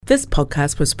This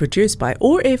podcast was produced by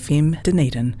ORFM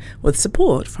Dunedin with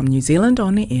support from New Zealand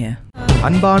On Air.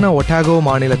 அன்பான ஒட்டாகோ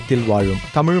மாநிலத்தில் வாழும்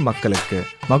தமிழ் மக்களுக்கு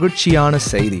மகிழ்ச்சியான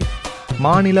செய்தி.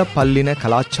 மாநில பல்லின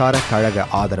கலாச்சார கழக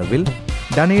ஆதரவில்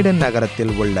டனேடன்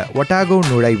நகரத்தில் உள்ள ஒட்டாகோ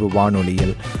நுழைவு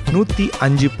வானொலியில்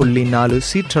 105.4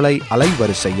 சீற்றலை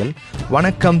அலைவரிசையில்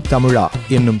வணக்கம் தமிழா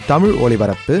என்னும் தமிழ்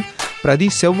ஒலிபரப்பு பிரதி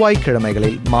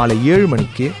செவ்வாய்க்கிழமைகளில் மாலை 7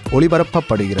 மணிக்கு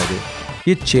ஒலிபரப்பப்படுகிறது.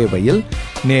 இச்சேவையில்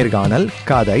நேர்காணல்,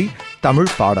 கதை, தமிழ்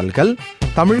பாடல்கள்,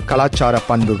 தமிழ் கலாச்சார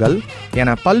பண்புகள்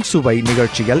என பல்சுவை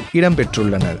நிகழ்ச்சிகள்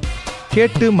இடம்பெற்றுள்ளன.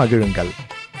 கேட்டு மகிழுங்கள்.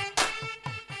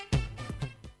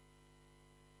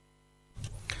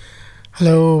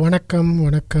 ஹலோ, வணக்கம்.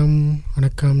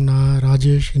 நான்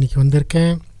ராஜேஷ். இன்றைக்கி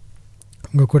வந்திருக்கேன்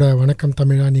உங்கள் கூட வணக்கம்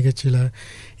தமிழா நிகழ்ச்சியில்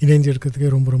இணைஞ்சு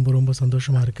இருக்கிறதுக்கு ரொம்ப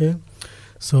சந்தோஷமாக இருக்குது.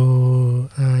 ஸோ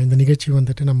இந்த நிகழ்ச்சி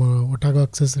வந்துட்டு நம்ம ஒட்டாகோ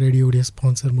அக்சஸ் ரேடியோடைய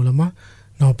ஸ்பான்சர் மூலமாக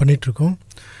நம்ம பண்ணிகிட்ருக்கோம்.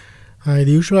 இது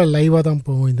யூஸ்வலாக லைவாக தான்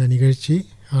போகும் இந்த நிகழ்ச்சி.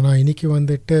 ஆனால் இன்றைக்கி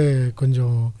வந்துட்டு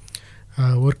கொஞ்சம்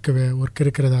ஒர்க்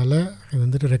இருக்கிறதால இது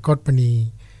வந்துட்டு ரெக்கார்ட் பண்ணி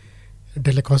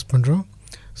டெலிகாஸ்ட் பண்ணுறோம்.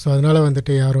 ஸோ அதனால்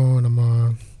வந்துட்டு யாரும் நம்ம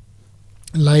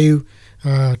லைவ்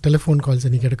டெலிஃபோன் கால்ஸ்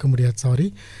இன்றைக்கி எடுக்க முடியாது, சாரி.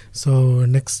 ஸோ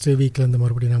நெக்ஸ்ட் வீக்லேருந்து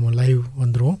மறுபடியும் நம்ம லைவ்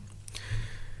வந்துடுவோம்.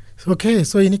 ஓகே,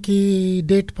 ஸோ இன்றைக்கி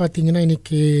டேட் பார்த்திங்கன்னா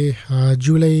இன்றைக்கி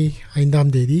ஜூலை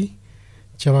 5ஆம் தேதி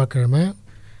செவ்வாய்க்கிழமை.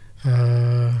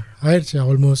 ஆயிடுச்சு,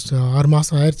 ஆல்மோஸ்ட் 6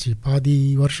 மாதம் ஆயிடுச்சு, பாதி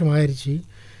வருஷம் ஆயிடுச்சு.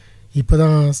 இப்போ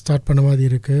தான் ஸ்டார்ட் பண்ண மாதிரி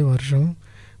இருக்குது வருஷம்.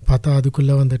 பார்த்தா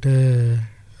அதுக்குள்ளே வந்துட்டு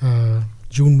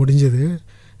ஜூன் முடிஞ்சது.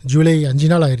 ஜூலை 5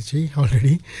 நாள் ஆயிடுச்சு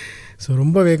ஆல்ரெடி. ஸோ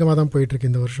ரொம்ப வேகமாக தான்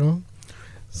போயிட்டுருக்கு இந்த வருஷம்.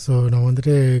 ஸோ நான்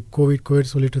வந்துட்டு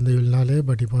கோவிட் சொல்லிட்டு இருந்தேன் இவ்வளோ நாள்.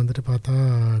 பட் இப்போ வந்துட்டு பார்த்தா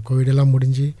கோவிடெல்லாம்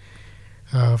முடிஞ்சு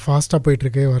ஃபாஸ்ட்டாக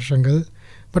போயிட்டுருக்கு வருஷங்கள்.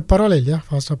 பட் பரவாயில்ல இல்லையா,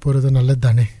 ஃபாஸ்ட்டாக போகிறது நல்லது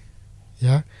தானே.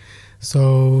 ஸோ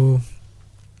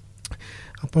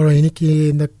அப்புறம் இன்றைக்கி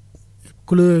இந்த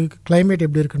கிளைமேட்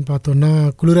எப்படி இருக்குன்னு பார்த்தோன்னா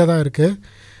குளிராக தான் இருக்குது.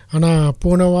 ஆனால்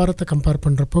போன வாரத்தை கம்பேர்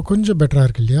பண்ணுறப்போ கொஞ்சம் பெட்டராக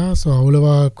இருக்குது இல்லையா. ஸோ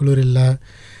அவ்வளோவா குளிர் இல்லை.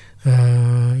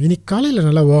 இன்றைக்கி காலையில்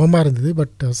நல்லா வார்மாக இருந்தது,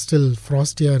 பட் ஸ்டில்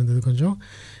ஃப்ராஸ்டியாக இருந்தது கொஞ்சம்.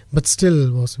 But still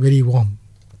was very warm.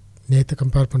 நேற்று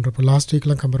கம்பேர் பண்ணுறப்போ, லாஸ்ட்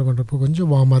வீக்லாம் கம்பேர் பண்ணுறப்போ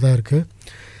கொஞ்சம் வார்மாக தான் இருக்குது.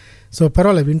 ஸோ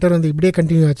பரவாயில்ல, வின்டர் வந்து இப்படியே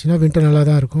கண்டினியூ ஆச்சுன்னா வின்டர் நல்லா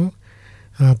தான் இருக்கும்.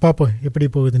 பார்ப்போம் எப்படி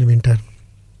போகுதுன்னு வின்டர்.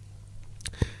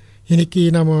 இன்றைக்கி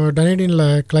நம்ம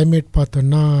டனேடியனில் கிளைமேட்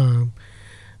பார்த்தோன்னா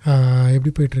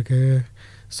எப்படி போயிட்டுருக்கு.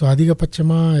 ஸோ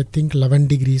அதிகபட்சமாக ஐ திங்க் 11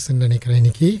 டிகிரிஸ்ன்னு நினைக்கிறேன்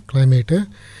இன்றைக்கி climate.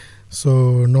 So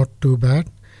not too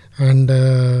bad. And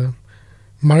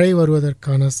மழை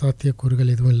வருவதற்கான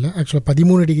சாத்தியக்கூறுகள் எதுவும் இல்லை. ஆக்சுவலாக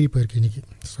 13 டிகிரி போயிருக்கு இன்றைக்கி.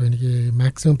 ஸோ இன்றைக்கி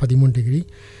மேக்ஸிமம் 13 டிகிரி.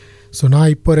 ஸோ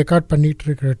நான் இப்போ ரெக்கார்ட்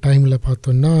பண்ணிகிட்ருக்கிற டைமில்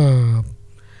பார்த்தோன்னா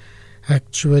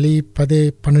ஆக்சுவலி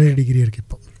 12 டிகிரி இருக்குது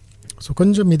இப்போ. ஸோ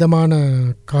கொஞ்சம் மிதமான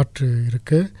காற்று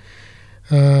இருக்குது.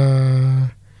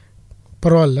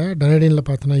 பரவாயில்ல. டனேடியனில்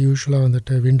பார்த்தோன்னா யூஸ்வலாக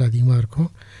வந்துட்டு விண்ட் அதிகமாக இருக்கும்.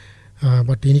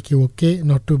 பட் இன்றைக்கி okay,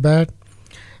 not too bad.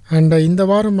 And இந்த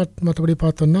வாரம் மற்றபடி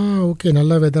பார்த்தோன்னா ஓகே,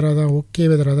 நல்ல வெதராக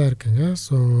தான் இருக்குங்க.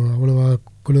 ஸோ அவ்வளோவா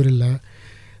குளிர் இல்லை.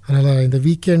 அதனால் இந்த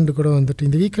வீக்கெண்டு கூட வந்துட்டு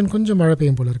இந்த வீக்கெண்ட் கொஞ்சம் மழை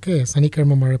பெய்யும் போல் இருக்குது.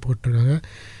 சனிக்கிழமை மழை போட்டிருக்காங்க.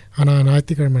 ஆனால்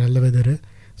ஞாயிற்றுக்கிழமை நல்ல வெதரு.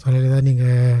 ஸோ அதனால் ஏதாவது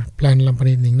நீங்கள் பிளான்லாம்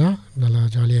பண்ணியிருந்தீங்கன்னா நல்லா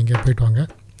ஜாலியாக எங்கேயா போயிட்டு வாங்க.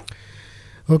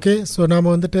 ஓகே, ஸோ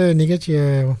நாம் வந்துட்டு நிகழ்ச்சியை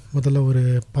முதல்ல ஒரு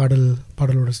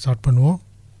பாடலோடு ஸ்டார்ட் பண்ணுவோம்.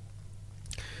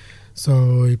 ஸோ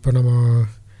இப்போ நம்ம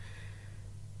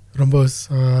ரொம்ப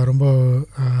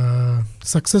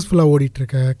சக்ஸஸ்ஃபுல்லாக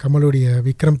ஓடிட்டுருக்க கமலுடைய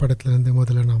விக்ரம் படத்துலேருந்து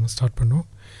முதல்ல நாம் ஸ்டார்ட் பண்ணோம்.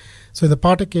 ஸோ இந்த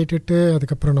பாட்டை கேட்டுட்டு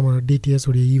அதுக்கப்புறம் நம்ம டிடிஎஸ்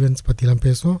உடைய ஈவெண்ட்ஸ் பற்றிலாம்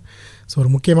பேசுவோம். ஸோ ஒரு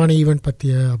முக்கியமான ஈவெண்ட்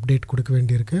பற்றிய அப்டேட் கொடுக்க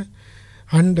வேண்டியிருக்கு.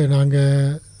 அண்டு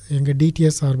நாங்கள் எங்கள்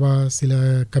டிடிஎஸ் சார்பாக சில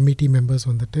கமிட்டி மெம்பர்ஸ்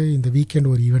வந்துட்டு இந்த வீக்கெண்ட்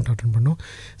ஒரு ஈவெண்ட் அட்டென்ட் பண்ணோம்.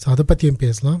 ஸோ அதை பற்றியும்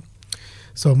பேசலாம்.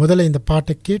 ஸோ முதல்ல இந்த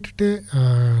பாட்டை கேட்டுட்டு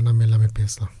நம்ம எல்லாமே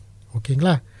பேசலாம்.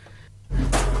 ஓகேங்களா?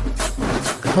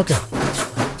 ஓகே,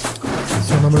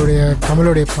 ஸோ நம்மளுடைய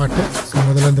கமலுடைய பாட்டு. ஸோ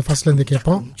முதல்ல இந்த ஃபஸ்ட்லேருந்து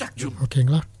கேட்போம்.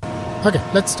 ஓகேங்களா? Okay,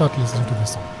 let's start listening to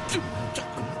this song.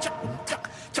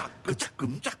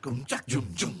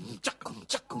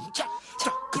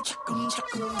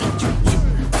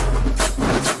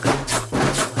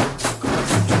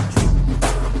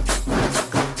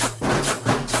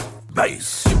 Bass.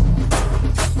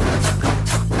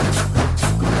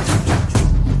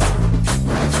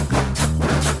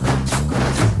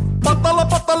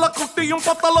 பத்தல குட்டியும்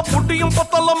பத்தல புட்டியும்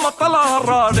பத்தல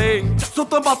மத்தலாராடே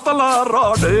சுத்த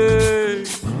மத்தலாராடே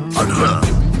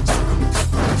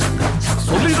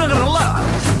சொல்லிடுறல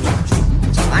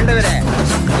ஆண்டவரே,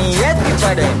 நீ ஏத்தி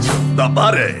பாடு.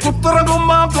 பாரு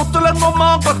குத்துறங்கும்மா குத்துலங்கும்மா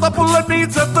பத்த புள்ள நீ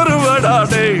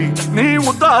செத்துருவடாடே நீ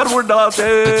உத்தார்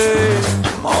விடாதே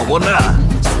மாவன.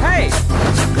 Hey,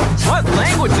 what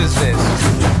language is this?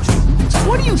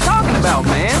 What are you talking about,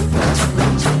 man?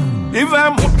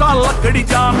 मुटाल लकड़ी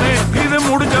जाने इधे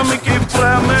मुड़ जमी की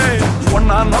प्रेमे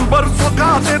वरना नंबर सुखा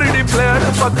तेरी प्लेट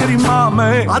बकरी मामे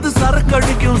அது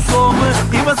சரக்கடிக்கும் சோமு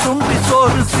இவ சுண்டி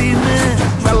சோறு சீனு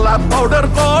நல்லா பவுடர்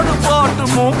கோடு போட்டு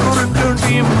மூக்குறிஞ்சும்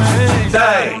டீம்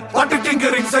டேய் பட்டு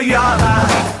டிங்கரிங் செய்யாத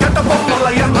கெட்ட பொம்மல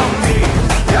எண்ணி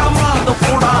ஏமாந்து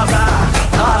கூடாத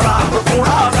ஆறாந்து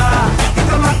கூடாத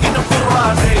இதெல்லாம் கிட்ட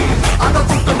கூடாதே அதை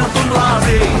துட்டுன்னு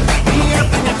துள்ளாதே நீ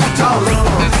ஏத்தின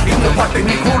குச்சாலும் இங்க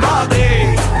பட்டினி கூடாதே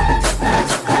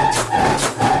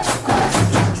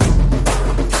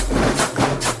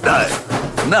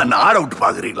என்ன ஆட விட்டு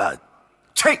பாக்குறீங்களா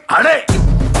சை அடே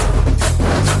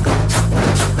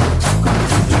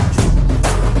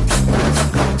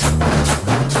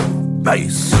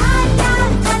பைஸ்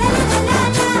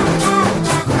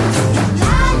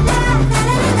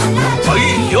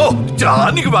ஐயோ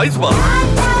ஜானிக்கு பைஸ் பா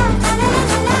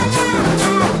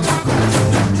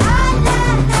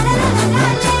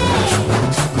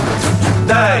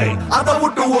டேய் அதை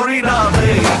விட்டு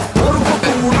ஒழிடாதே ஒரு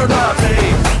பக்கம் உருடாதே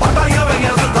பட்டாயவை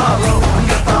எதிர்த்தாலும்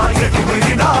இங்க தாயடி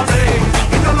விரிடாதே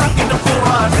இதெல்லாம் கிட்ட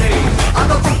போறாதே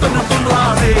அதை துட்டுன்னு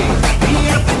துள்ளாதே நீ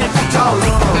எத்தனை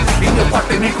குச்சாலும் இங்க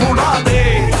பட்டினி கூடாதே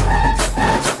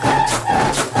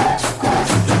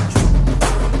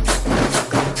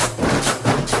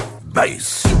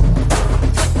பைஸ்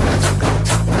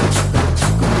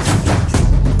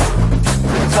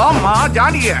வாமா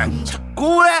ஜானிய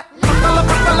கூற பத்தல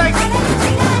பத்தலை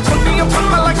பொன்னிய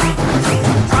பத்தலை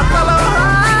பத்தல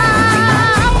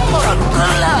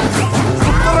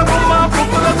புத்தலகுமா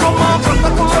புத்தலகுமா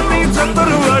பத்தக்குள்ள நீ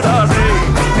செத்தரு விடாதே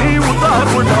நீ உத்தார்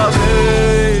விடாதே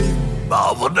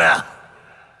பாவன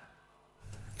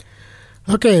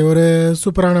ஓகே, ஒரு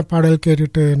சூப்பரான பாடல்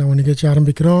கேட்டுட்டு நம்ம நிகழ்ச்சி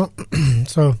ஆரம்பிக்கிறோம்.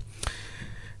 ஸோ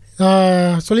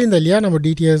சொல்லியிருந்தேன் இல்லையா, நம்ம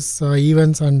டிடிஎஸ்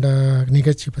ஈவெண்ட்ஸ் அண்ட்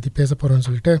நிகழ்ச்சி பற்றி பேச போகிறோம்னு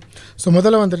சொல்லிட்டு. ஸோ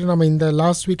முதல்ல வந்துட்டு நம்ம இந்த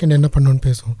லாஸ்ட் வீக்கெண்ட் என்ன பண்ணோன்னு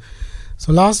பேசுவோம். ஸோ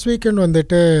லாஸ்ட் வீக்கெண்ட்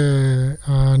வந்துட்டு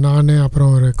நான்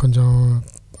அப்புறம்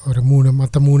ஒரு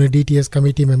மூணு டிடிஎஸ்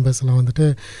கமிட்டி மெம்பர்ஸ் எல்லாம் வந்துட்டு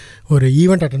ஒரு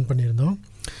ஈவெண்ட் அட்டன் பண்ணியிருந்தோம்.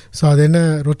 ஸோ அது என்ன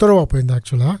ரொத்தரோவா போயிருந்தோம்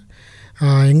ஆக்சுவலாக.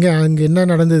 அங்கே என்ன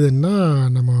நடந்ததுன்னா,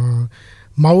 நம்ம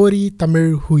மவோரி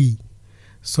தமிழ் ஹுய்.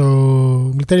 ஸோ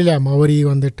உங்களுக்கு தெரியல,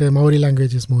 Maori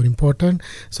language is more important.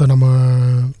 So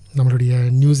நம்மளுடைய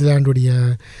நியூசிலாண்டுடைய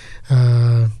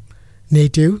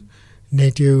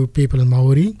நேட்டிவ் பீப்புள்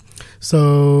மவோரி. ஸோ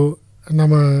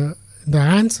நம்ம இந்த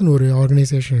ஆன்ஸ்னு ஒரு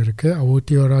ஆர்கனைசேஷன் இருக்குது,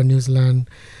 Aotearoa New Zealand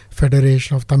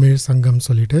federation of Tamil Sangam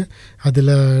சொல்லிட்டு.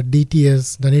 அதில் டிடிஎஸ்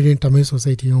டனேடியன் தமிழ்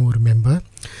சொசைட்டியும் ஒரு மெம்பர்.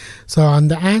 ஸோ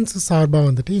அந்த ஆன்ஸ் சார்பாக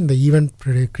வந்துட்டு இந்த ஈவெண்ட்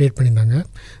க்ரியேட் பண்ணியிருந்தாங்க.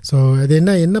 ஸோ அது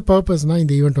என்ன பர்பஸ்னால்,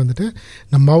 இந்த ஈவெண்ட் வந்துட்டு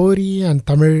நம்ம மவோரி அண்ட்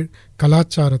தமிழ்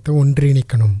கலாச்சாரத்தை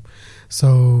ஒன்றிணைக்கணும். ஸோ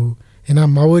ஏன்னா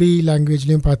மவோரி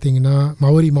லாங்குவேஜ்லேயும் பார்த்தீங்கன்னா,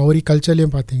 மவோரி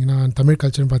கல்ச்சர்லேயும் பார்த்தீங்கன்னா, தமிழ்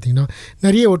கல்ச்சர்லையும் பார்த்தீங்கன்னா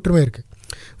நிறைய ஒற்றுமை இருக்குது.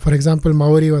 ஃபார் எக்ஸாம்பிள்,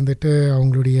 மவோரி வந்துட்டு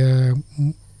அவங்களுடைய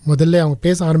முதல்ல அவங்க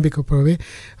பேச ஆரம்பிக்கப்போவே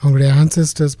அவங்களுடைய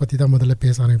ஆன்செஸ்டர்ஸ் பற்றி தான் முதல்ல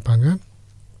பேச ஆரம்பிப்பாங்க.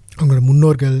 அவங்களோட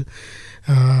முன்னோர்கள்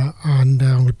அண்ட்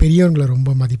அவங்க பெரியவங்களை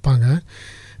ரொம்ப மதிப்பாங்க.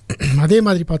 அதே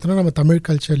மாதிரி பார்த்தோன்னா நம்ம தமிழ்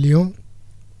கல்ச்சர்லேயும்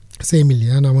சேம்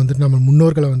இல்லையா, நம்ம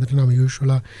முன்னோர்களை வந்துட்டு நம்ம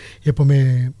யூஸ்வலாக எப்போவுமே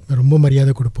ரொம்ப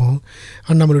மரியாதை கொடுப்போம்.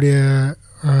 அண்ட் நம்மளுடைய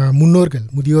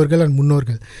முதியோர்கள் அண்ட்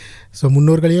முன்னோர்கள், ஸோ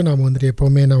முன்னோர்களையும் நாம் வந்துட்டு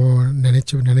எப்போவுமே நம்ம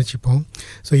நினச்சிப்போம்.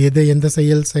 ஸோ எந்த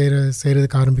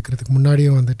செய்கிறதுக்கு ஆரம்பிக்கிறதுக்கு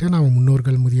முன்னாடியும் வந்துட்டு நம்ம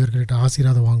முதியோர்கள்கிட்ட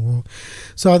ஆசீர்வாதம் வாங்குவோம்.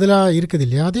 ஸோ அதெல்லாம் இருக்குது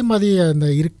இல்லையா. அதே மாதிரி அந்த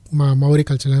மவோரி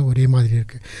கல்ச்சர்லாம் ஒரே மாதிரி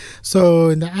இருக்குது. ஸோ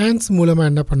இந்த ஆன்ஸ்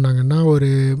மூலமாக என்ன பண்ணாங்கன்னா,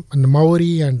 அந்த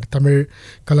மவோரி அண்ட் தமிழ்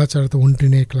கலாச்சாரத்தை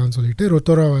ஒன்றிணைக்கலாம்னு சொல்லிட்டு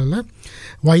ரொத்தோராவில்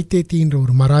வைத்தேத்தின்ற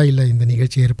ஒரு மராயில் இந்த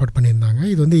நிகழ்ச்சி ஏற்பாடு பண்ணியிருந்தாங்க.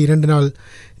 இது வந்து 2 நாள்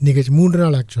நிகழ்ச்சி, 3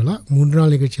 நாள் ஆக்சுவலாக 3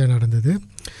 நாள் நிகழ்ச்சியாக நடந்தது.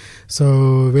 ஸோ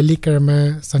வெள்ளிக்கிழமை,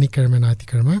 சனிக்கிழமை,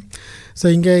 ஞாயிற்றுக்கிழமை. ஸோ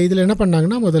இதில் என்ன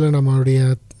பண்ணாங்கன்னா, முதல்ல நம்மளுடைய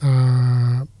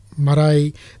மராய்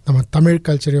நம்ம தமிழ்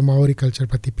கல்ச்சரையும் மவோரி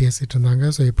கல்ச்சர் பற்றி பேசிகிட்டு இருந்தாங்க.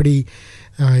 ஸோ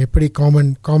எப்படி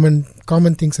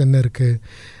காமன் திங்ஸ் என்ன இருக்குது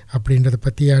அப்படின்றத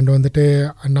பற்றி, அண்ட் வந்துட்டு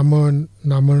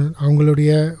நம்ம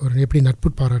அவங்களுடைய எப்படி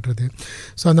நட்பு பாராட்டுறது.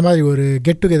 ஸோ அந்த மாதிரி ஒரு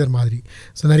கெட் டுகெதர் மாதிரி.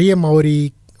 ஸோ நிறைய மவோரி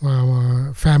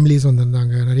ஃபேமிலிஸ்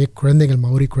வந்திருந்தாங்க, நிறைய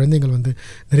மவோரி குழந்தைகள் வந்து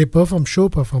நிறைய ஷோ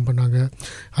பெர்ஃபார்ம் பண்ணாங்க.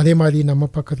 அதே மாதிரி நம்ம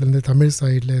பக்கத்துலேருந்து தமிழ்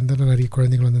சைடில் இருந்து நிறைய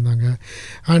குழந்தைகள் வந்திருந்தாங்க.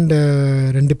 அண்டு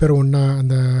 2 பேரும் ஒன்றா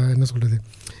அந்த என்ன சொல்கிறது,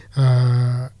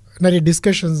 நிறைய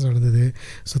டிஸ்கஷன்ஸ் நடந்தது.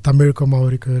 ஸோ தமிழுக்கும்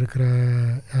மவோரிக்கும் இருக்கிற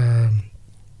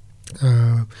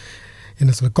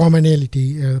என்ன சொல்ல காமனாலிட்டி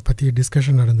பற்றி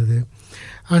டிஸ்கஷன் நடந்தது.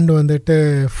 அண்டு வந்துட்டு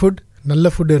நல்ல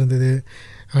ஃபுட் இருந்தது.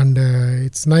 And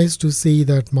it's nice to see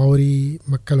that Maori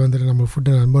மக்கள் வந்துட்டு நம்ம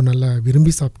ஃபுட்டை ரொம்ப நல்லா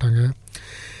விரும்பி சாப்பிட்டாங்க.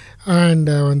 அண்ட்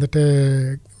வந்துட்டு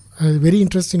வெரி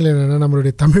இன்ட்ரெஸ்டிங்கில் என்னென்னா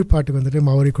நம்மளுடைய தமிழ் பாட்டுக்கு வந்துட்டு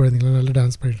மௌரி குழந்தைங்களாம் நல்லா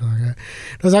டான்ஸ் பண்ணிட்டு இருந்தாங்க.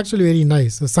 It was actually very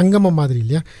nice. சங்கமம் மாதிரி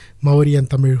இல்லையா, Maori and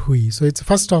Tamil hui. So it's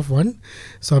first of one.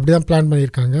 So அப்படி தான் பிளான்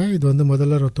பண்ணியிருக்காங்க. இது வந்து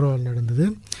முதல்ல ரொத்ரோவில் நடந்தது.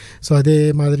 ஸோ அதே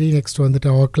மாதிரி நெக்ஸ்ட் வந்துட்டு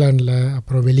ஆக்லாண்டில்,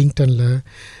 அப்புறம் வெலிங்டனில்,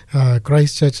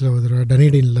 கிரைஸ்ட் சர்ச்சில் ஒரு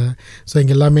டனீடனில், ஸோ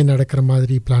இங்கே எல்லாமே நடக்கிற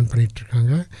மாதிரி பிளான்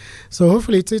பண்ணிகிட்ருக்காங்க. So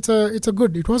hopefully it's a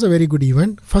good, it was a very good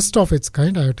event, first of its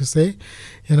kind I have to say.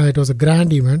 ஏன்னா it was a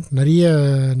grand event. நிறைய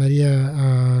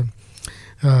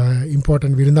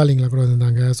இம்பார்ட்டன்ட் விருந்தாளிங்களை கூட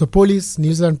வந்திருந்தாங்க. ஸோ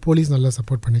நியூசிலாந்து போலீஸ் நல்லா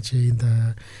சப்போர்ட் பண்ணிச்சு இந்த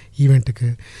ஈவெண்ட்டுக்கு.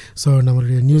 ஸோ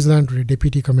நம்மளுடைய நியூசிலாண்டுடைய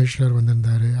டெப்யூட்டி கமிஷனர்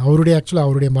வந்திருந்தார்.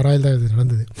 அவருடைய மராயில் தான் இது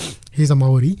நடந்தது. He's a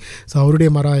Maori. ஸோ அவருடைய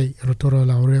மராய்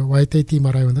ரொத்தோரோவில், அவருடைய வைத்தைத்தி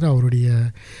மராய் வந்துட்டு அவருடைய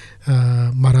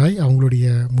மராய், அவங்களுடைய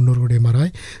முன்னோர்களுடைய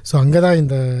மராய். ஸோ அங்கே தான்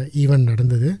இந்த ஈவெண்ட்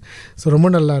நடந்தது. ஸோ ரொம்ப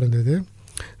நல்லா இருந்தது.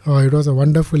 It was a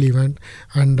wonderful event.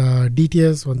 And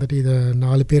DTS வந்துட்டு இதை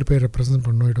 4 பேர் ரெப்ரசன்ட்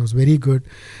பண்ணோம். It was very good.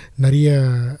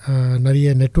 நிறைய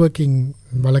நெட்வொர்க்கிங்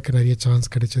வழக்கு நிறைய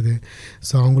சான்ஸ் கிடைச்சிது.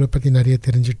 ஸோ அவங்கள பற்றி நிறைய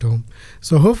தெரிஞ்சிட்டோம்.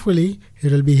 So hopefully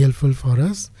it will be helpful for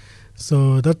us. So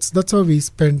that's how we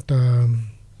spend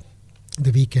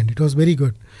the weekend. It was very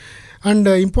good. And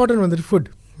important வந்துட்டு ஃபுட்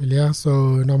இல்லையா. ஸோ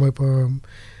நம்ம இப்போ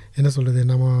என்ன சொல்கிறது,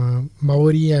 நம்ம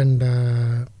Maori and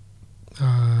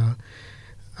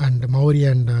Maori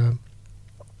and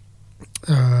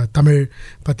Tamil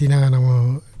பற்றினா நம்ம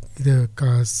இது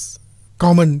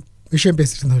காமன் விஷயம்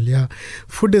பேசிட்டு இருந்தோம் இல்லையா.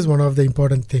 Food is one of the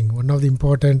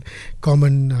important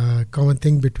common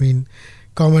thing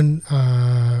common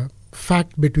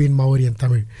fact between Maori and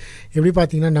Tamil. எப்படி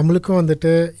பார்த்தீங்கன்னா நம்மளுக்கும்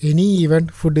வந்துட்டு any event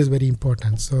food is very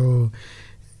important. So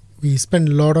we spend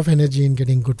a lot of energy in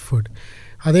getting good food.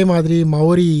 அதே மாதிரி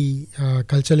மௌரி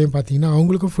கல்ச்சர்லேயும் பார்த்தீங்கன்னா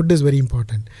அவங்களுக்கும் food is very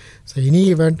important. So any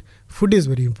event food is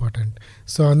very important.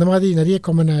 So அந்த மாதிரி நிறைய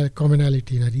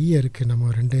காமனாலிட்டி நிறைய இருக்குது நம்ம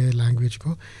 2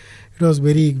 லாங்குவேஜ்க்கும். It was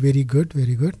very good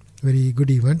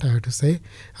event I have to say,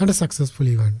 and a successful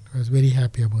event. I was very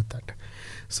happy about that.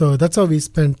 So that's how we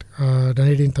spend,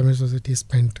 Dunedin Tamil society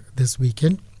spend this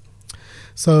weekend.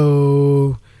 So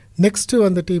next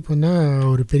வந்துட்டு இப்போனா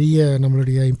ஒரு பெரிய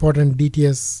நம்மளுடைய important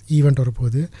TDS event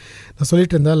வரப்போகுது. நான்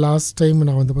சொல்லிட்டு இருந்தேன், last time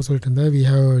நான் வந்தப்போ சொல்லிட்டு இருந்தேன், we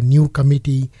have new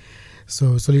committee. So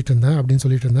சொல்லிட்டு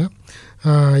இருந்தேன்.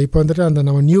 இப்போ வந்துட்டு அந்த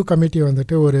நம்ம நியூ கமிட்டி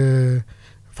வந்துட்டு ஒரு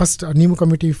ஃபஸ்ட் நியூ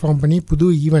கமிட்டி ஃபார்ம் பண்ணி புது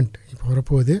ஈவெண்ட் இப்போ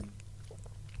வரப்போகுது.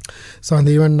 ஸோ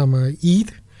அந்த ஈவெண்ட் நம்ம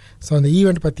ஈத். ஸோ அந்த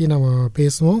ஈவெண்ட் பற்றி நம்ம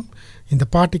பேசுவோம். இந்த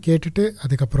பாட்டு கேட்டுட்டு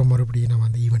அதுக்கப்புறம் மறுபடியும் நம்ம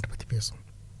அந்த ஈவெண்ட் பற்றி பேசுவோம்.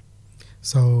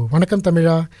 ஸோ வணக்கம்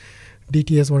தமிழா,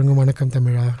 டிடிஎஸ் வழங்கும் வணக்கம்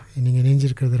தமிழா. நீங்கள்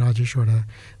இணைஞ்சிருக்கிறது ராஜேஷோட.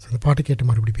 ஸோ அந்த பாட்டு கேட்டு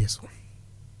மறுபடியும் பேசுவோம்.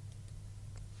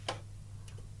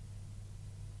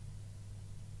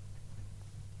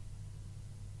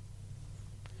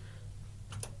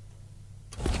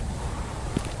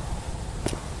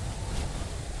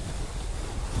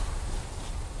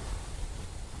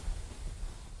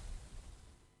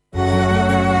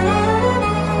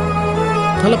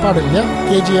 நல்ல பாடல் இல்லையா?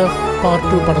 கேஜிஎஃப் பார்ட்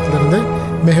 2 படத்திலிருந்து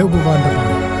மெஹபூபான்ற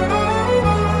பாடல்.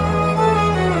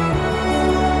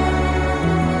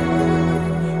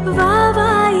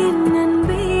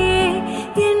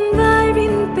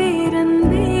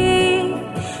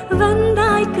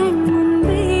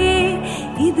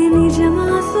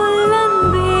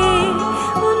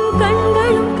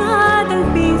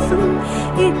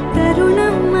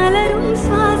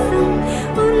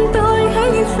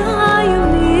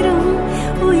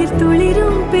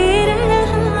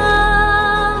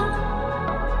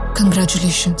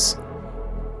 Congratulations.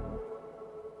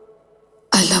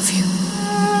 I love you.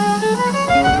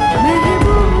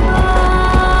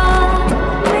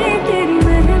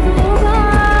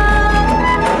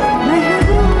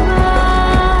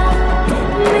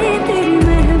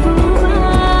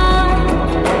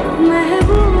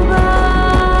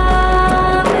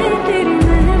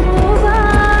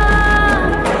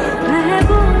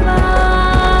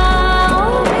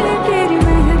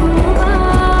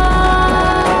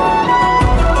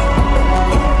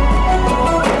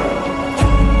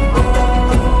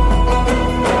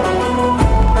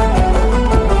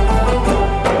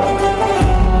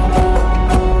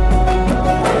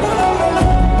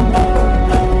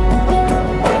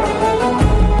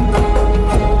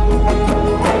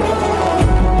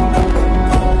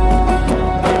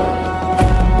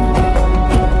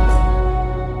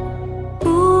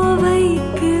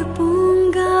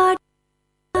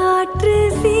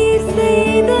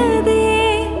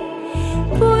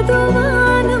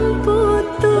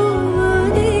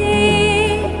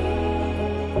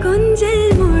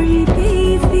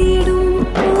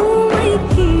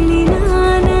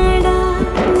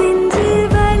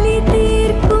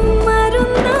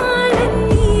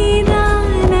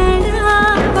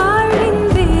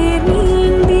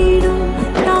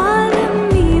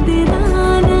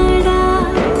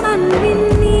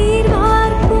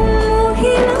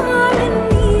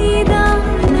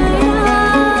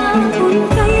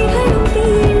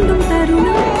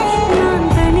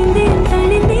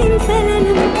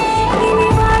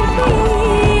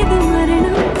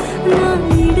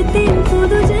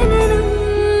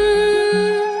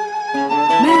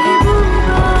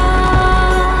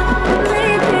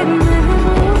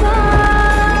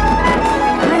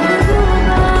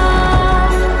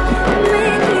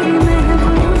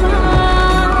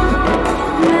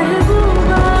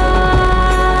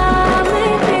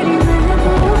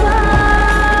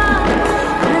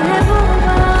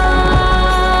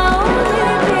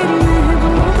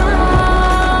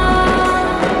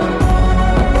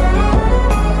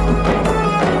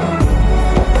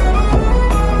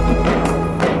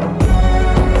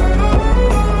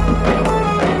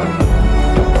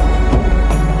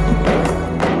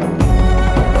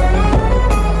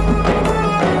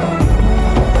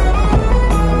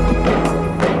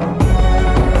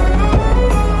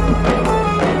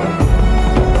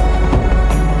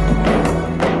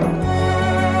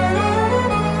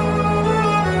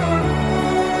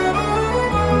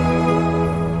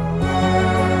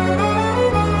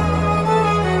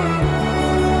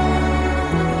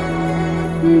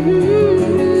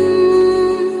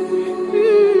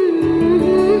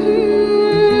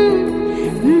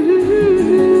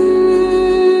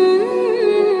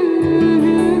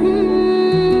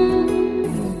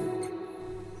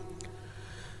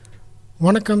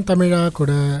 வணக்கம் தமிழா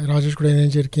கூட ராஜேஷ் கூட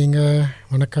இணைஞ்சிருக்கீங்க.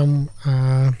 வணக்கம்.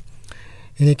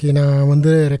 இன்றைக்கி நான்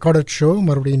வந்து ரெக்கார்டட் ஷோ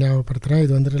மறுபடியும் ஞாபகப்படுத்துகிறேன்.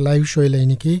 இது வந்துட்டு லைவ் ஷோ இல்லை.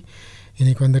 இன்றைக்கி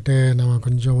வந்துட்டு நம்ம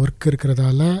கொஞ்சம் ஒர்க்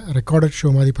இருக்கிறதால ரெக்கார்டட்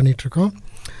ஷோ மாதிரி பண்ணிகிட்ருக்கோம்.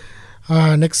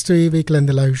 நெக்ஸ்ட் வீக்கில்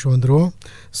இந்த லைவ் ஷோ வந்துடும்.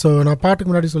 ஸோ நான் பாட்டுக்கு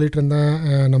முன்னாடி சொல்லிட்டு இருந்தேன்,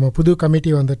 நம்ம புது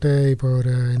கமிட்டி வந்துட்டு இப்போ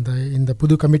ஒரு இந்த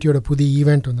புது கமிட்டியோட புது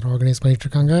ஈவெண்ட் வந்துட்டு ஆர்கனைஸ்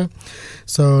பண்ணிகிட்ருக்காங்க.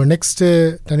 ஸோ நெக்ஸ்ட்டு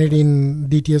டனேடியன்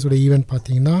டிடிஎஸோட ஈவெண்ட்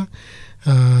பார்த்திங்கன்னா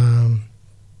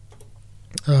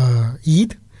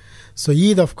ஈத். ஸோ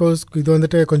ஈத் அஃப்கோர்ஸ் இது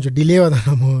வந்துட்டு கொஞ்சம் டிலேவாக தான்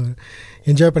நம்ம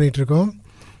என்ஜாய் பண்ணிகிட்ருக்கோம்.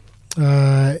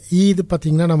 ஈத்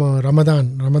பார்த்திங்கன்னா நம்ம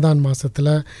ரமதான்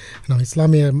மாதத்தில் நம்ம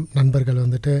இஸ்லாமிய நண்பர்கள்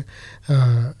வந்துட்டு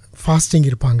ஃபாஸ்டிங்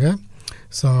இருப்பாங்க.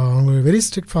 ஸோ அவங்க வெரி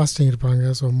ஸ்ட்ரிக்ட் ஃபாஸ்டிங் இருப்பாங்க.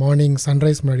 ஸோ மார்னிங்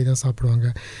சன்ரைஸ் முன்னாடி தான் சாப்பிடுவாங்க.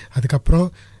 அதுக்கப்புறம்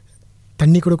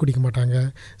தண்ணி கூட குடிக்க மாட்டாங்க.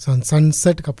 ஸோ அந்த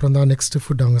சன்செட்டுக்கு அப்புறம் தான் நெக்ஸ்ட்டு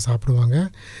ஃபுட் அவங்க சாப்பிடுவாங்க.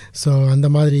 ஸோ அந்த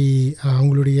மாதிரி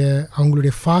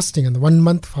அவங்களுடைய ஃபாஸ்டிங் அந்த 1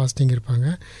 month ஃபாஸ்டிங் இருப்பாங்க.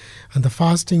 அந்த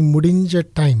ஃபாஸ்டிங்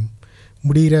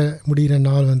முடிகிற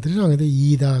நாள் வந்துட்டு அவங்க வந்து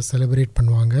ஈதாக செலிப்ரேட்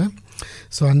பண்ணுவாங்க.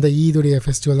 ஸோ அந்த ஈதுடைய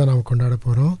ஃபெஸ்டிவல் தான் நம்ம கொண்டாட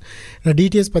போகிறோம். நான்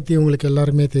டிடிஎஸ் பற்றி உங்களுக்கு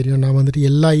எல்லாருமே தெரியும். நான் வந்துட்டு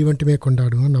எல்லா ஈவெண்ட்டுமே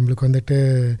கொண்டாடுவோம். நம்மளுக்கு வந்துட்டு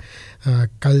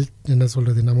என்ன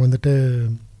சொல்கிறது, நம்ம வந்துட்டு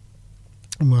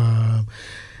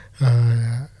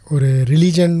ஒரு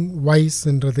ரிலீஜன்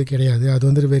வைஸ்ன்றது கிடையாது. அது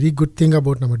வந்துட்டு வெரி குட் திங்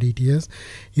அபவுட் நம்ம டிடிஎஸ்.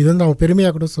 இது வந்து நம்ம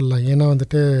பெருமையாக கூட சொல்லலாம். ஏன்னா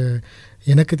வந்துட்டு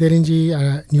எனக்கு தெரிஞ்சு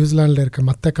நியூசிலாண்டில் இருக்க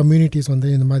மற்ற கம்யூனிட்டிஸ் வந்து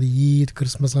இந்த மாதிரி ஈத்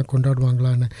கிறிஸ்மஸ்லாம்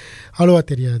கொண்டாடுவாங்களான்னு அவ்வளோவா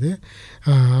தெரியாது.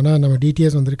 ஆனால் நம்ம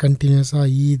டிடிஎஸ் வந்துட்டு கண்டினியூஸாக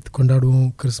ஈத் கொண்டாடுவோம்,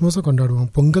 கிறிஸ்மஸும் கொண்டாடுவோம்,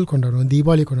 பொங்கல் கொண்டாடுவோம்,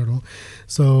 தீபாவளி கொண்டாடுவோம்.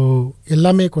 ஸோ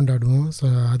எல்லாமே கொண்டாடுவோம். ஸோ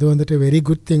அது வந்துட்டு very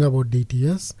good thing about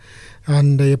TDS.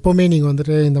 And எப்போவுமே நீங்கள்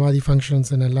வந்துட்டு இந்த மாதிரி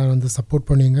ஃபங்க்ஷன்ஸ் எல்லாம் வந்து சப்போர்ட்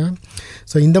பண்ணுவீங்க.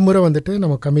 ஸோ இந்த முறை வந்துட்டு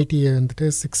நம்ம கமிட்டியை வந்துட்டு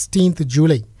 16th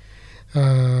July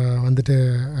வந்துட்டு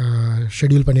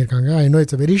ஷெட்யூல் பண்ணியிருக்காங்க. I know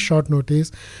it's a very short notice.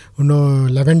 இன்னும்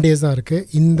 11 days தான் இருக்குது.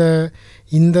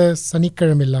 இந்த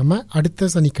சனிக்கிழமை இல்லாமல் அடுத்த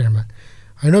சனிக்கிழமை.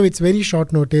 I know it's very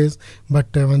short notice.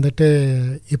 But வந்துட்டு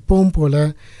எப்பவும் போல்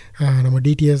நம்ம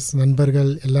டிடிஎஸ்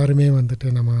நண்பர்கள் எல்லாருமே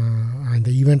வந்துட்டு நம்ம இந்த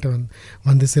ஈவெண்ட்டை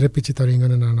வந்து சிறப்பித்து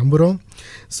தருவீங்கன்னு நான் நம்புகிறோம்.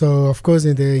 ஸோ அஃப்கோர்ஸ்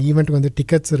இந்த ஈவெண்ட் வந்து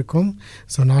டிக்கெட்ஸ் இருக்கும்.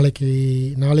 ஸோ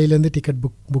நாளையிலேருந்து டிக்கெட்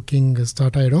புக்கிங்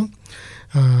ஸ்டார்ட் ஆகிடும்.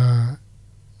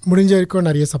 முடிஞ்ச வரைக்கும்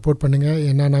நிறைய சப்போர்ட் பண்ணுங்கள்.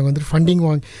 ஏன்னா நாங்கள் வந்துட்டு ஃபண்டிங்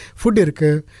ஃபுட்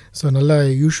இருக்குது. ஸோ நல்லா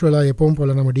யூஸ்வலாக எப்பவும்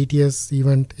போல் நம்ம டிடிஎஸ்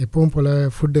ஈவெண்ட் எப்பவும் போல்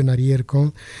ஃபுட்டு நிறைய இருக்கும்.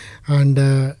 அண்டு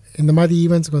இந்த மாதிரி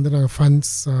ஈவெண்ட்ஸுக்கு வந்து நாங்கள்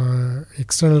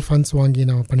எக்ஸ்டர்னல் ஃபண்ட்ஸ் வாங்கி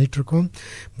நாங்கள் பண்ணிகிட்ருக்கோம்.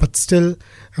 பட் ஸ்டில்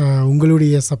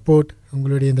உங்களுடைய சப்போர்ட்,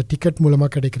 உங்களுடைய இந்த டிக்கெட்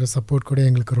மூலமாக கிடைக்கிற சப்போர்ட் கூட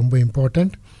எங்களுக்கு ரொம்ப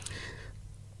இம்பார்ட்டண்ட்.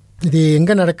 இது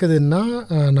எங்கே நடக்குதுன்னா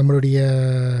நம்மளுடைய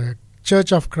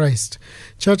சர்ச் ஆஃப் கிரைஸ்ட்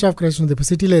வந்து இப்போ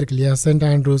சிட்டியில் இருக்கு இல்லையா, சென்ட்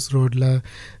ஆண்ட்ரூஸ் ரோட்டில்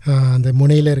அந்த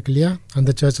முனையில் இருக்கு இல்லையா,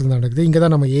 அந்த சர்ச்சில் தான் நடக்குது. இங்கே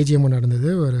தான் நம்ம ஏஜிஎம்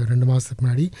நடந்தது ஒரு 2 மாதத்துக்கு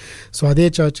முன்னாடி. ஸோ அதே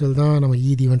சர்ச்சில் தான் நம்ம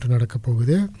ஈத் ஈவெண்ட் நடக்க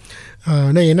போகுது.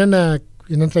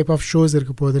 என்ன டைப் ஆஃப் ஷோஸ்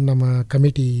இருக்க போகுதுன்னு நம்ம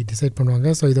கமிட்டி டிசைட் பண்ணுவாங்க.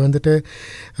 ஸோ இது வந்துட்டு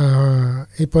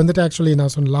இப்போ வந்துட்டு ஆக்சுவலி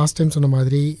நான் லாஸ்ட் டைம் சொன்ன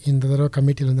மாதிரி இந்த தடவை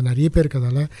கமிட்டியில் வந்து நிறைய பேர்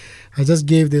இருக்கிறதால I just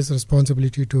gave this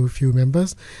responsibility to few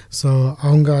members. So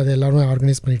அவங்க அதை எல்லாருமே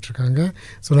ஆர்கனைஸ் பண்ணிகிட்ருக்காங்க.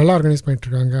 ஸோ நல்லா ஆர்கனைஸ்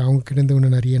பண்ணிகிட்ருக்காங்க. அவங்கக்கிட்டேருந்து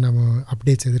இன்னும் நிறைய நம்ம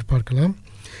அப்டேட்ஸ் எதிர்பார்க்கலாம்.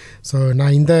 ஸோ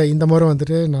நான் இந்த முறை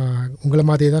வந்துட்டு நான் உங்களை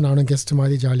மாதிரியே தான் நானும் கெஸ்ட்டு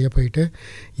மாதிரி ஜாலியாக போயிட்டு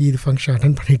இது ஃபங்க்ஷன்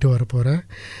அட்டன் பண்ணிவிட்டு வர போகிறேன்.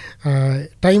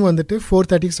 டைம் வந்துட்டு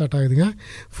 4:30 ஸ்டார்ட் ஆகுதுங்க.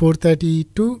 4:30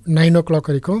 to 9 o'clock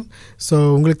வரைக்கும். ஸோ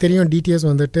உங்களுக்கு தெரியும் டிடிஎஸ்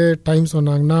வந்துட்டு டைம்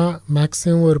சொன்னாங்கன்னா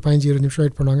மேக்ஸிமம் ஒரு 15-20 நிமிஷம்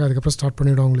வெயிட் பண்ணுவாங்க. அதுக்கப்புறம் ஸ்டார்ட்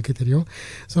பண்ணிவிடும், உங்களுக்கு தெரியும்.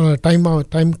 ஸோ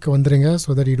டைமுக்கு வந்துடுங்க. So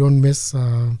that you don't miss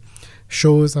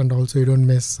shows and also you don't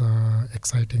miss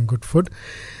exciting good food,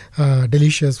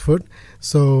 delicious food.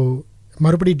 So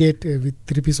மறுபடி டேட்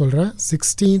திருப்பி சொல்கிறேன்,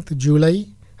 16th July.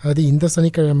 அது இந்த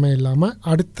சனிக்கிழமை இல்லாமல்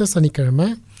அடுத்த சனிக்கிழமை.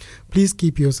 Please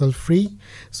keep your self free.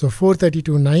 So 4:30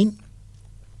 to 9.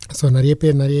 So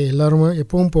நிறைய எல்லாருமே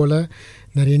எப்பவும் போல்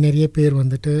நிறைய பேர்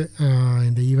வந்துட்டு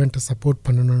இந்த ஈவெண்ட்டை சப்போர்ட்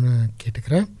பண்ணணுன்னு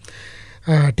கேட்டுக்கிறேன்.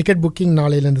 டிக்கெட் புக்கிங்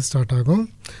நாளையிலேருந்து ஸ்டார்ட் ஆகும்.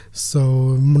 ஸோ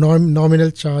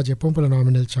நாமினல் சார்ஜ் எப்பவும் போல்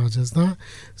நாமினல் சார்ஜஸ் தான்.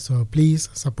 ஸோ ப்ளீஸ்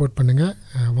சப்போர்ட் பண்ணுங்கள்,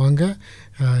 வாங்க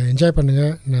என்ஜாய்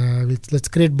பண்ணுங்கள்.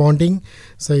 Let's create bonding.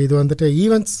 ஸோ இது வந்துட்டு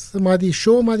ஈவெண்ட்ஸ் மாதிரி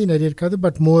ஷோ மாதிரி நிறைய இருக்காது,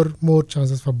 but more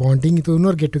chances for bonding. இது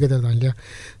இன்னொரு கெட் டுகெதர் தான் இல்லையா.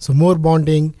 So more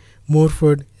bonding, more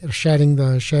food,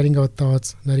 sharing our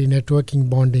thoughts, நிறைய நெட்வொர்க்கிங்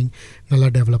பாண்டிங் நல்லா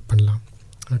டெவலப் பண்ணலாம்.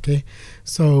 ஓகே,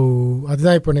 ஸோ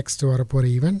அதுதான் இப்போ நெக்ஸ்ட் வரப்போகிற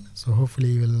event. So hopefully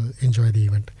you will enjoy the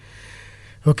event.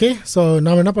 Okay, so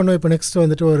நாம் என்ன பண்ணுவோம், இப்போ நெக்ஸ்ட்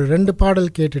வந்துட்டு ஒரு 2 பாடல்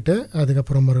கேட்டுட்டு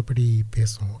அதுக்கப்புறம் மறுபடி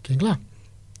பேசுவோம். ஓகேங்களா?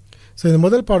 ஸோ இந்த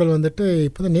முதல் பாடல் வந்துட்டு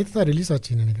இப்போ தான் நேற்று தான் ரிலீஸ்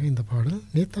ஆச்சுன்னு நினைக்கிறேன். இந்த பாடல்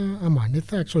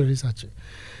நேற்று ஆக்சுவலாக ரிலீஸ் ஆச்சு.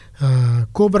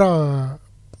 கோப்ரா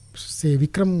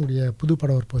விக்ரம் உடைய புது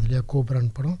படம் வரப்போகுது இல்லையா,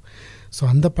 கோப்ரான் படம். ஸோ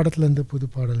அந்த படத்துலேருந்து புது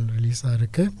பாடல் ரிலீஸாக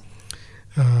இருக்குது.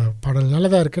 பாடல்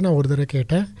நல்லதாக இருக்குது, நான் ஒரு தடவை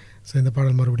கேட்டேன். ஸோ இந்த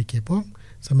பாடல் மறுபடியும் கேட்போம்.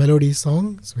 So melody song,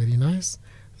 it's very nice.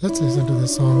 Let's listen to the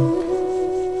song.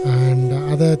 And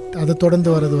அதை தொடர்ந்து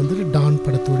வர்றது வந்துட்டு டான்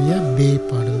படத்துடைய பே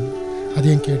பாடல்,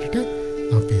 அதையும் கேட்டுட்டு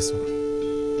நான் பேசுவோம்.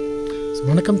 ஸோ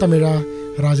வணக்கம் தமிழா,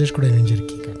 ராஜேஷ் கூட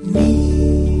இணைஞ்சிருக்கீங்க.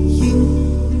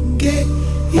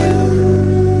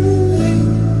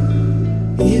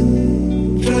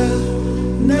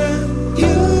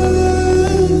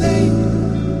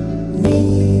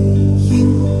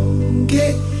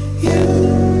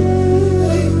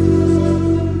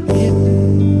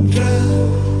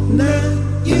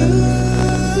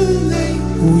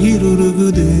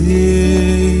 உயிருருகுதே,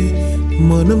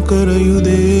 மனம்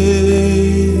கரையுதே,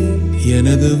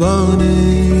 எனது வானே.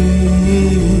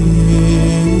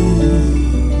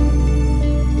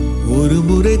 ஒரு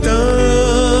முறை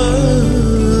தான்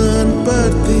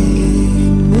பார்த்தேன்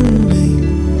உன்னை,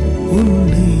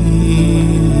 உன்னை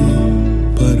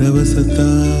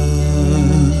பரவசத்தான்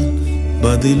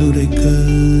பதிலுரைக்க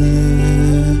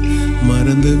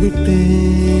மறந்துவிட்டேன்.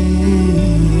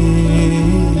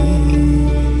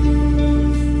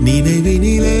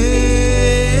 நினைவினிலே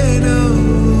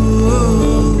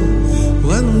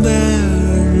வந்த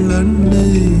அன்னை,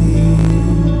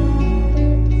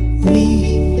 நீ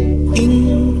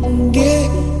இங்கே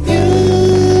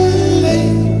இல்லை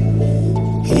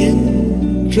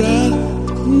என்றால்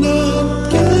நான்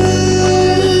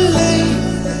இல்லை.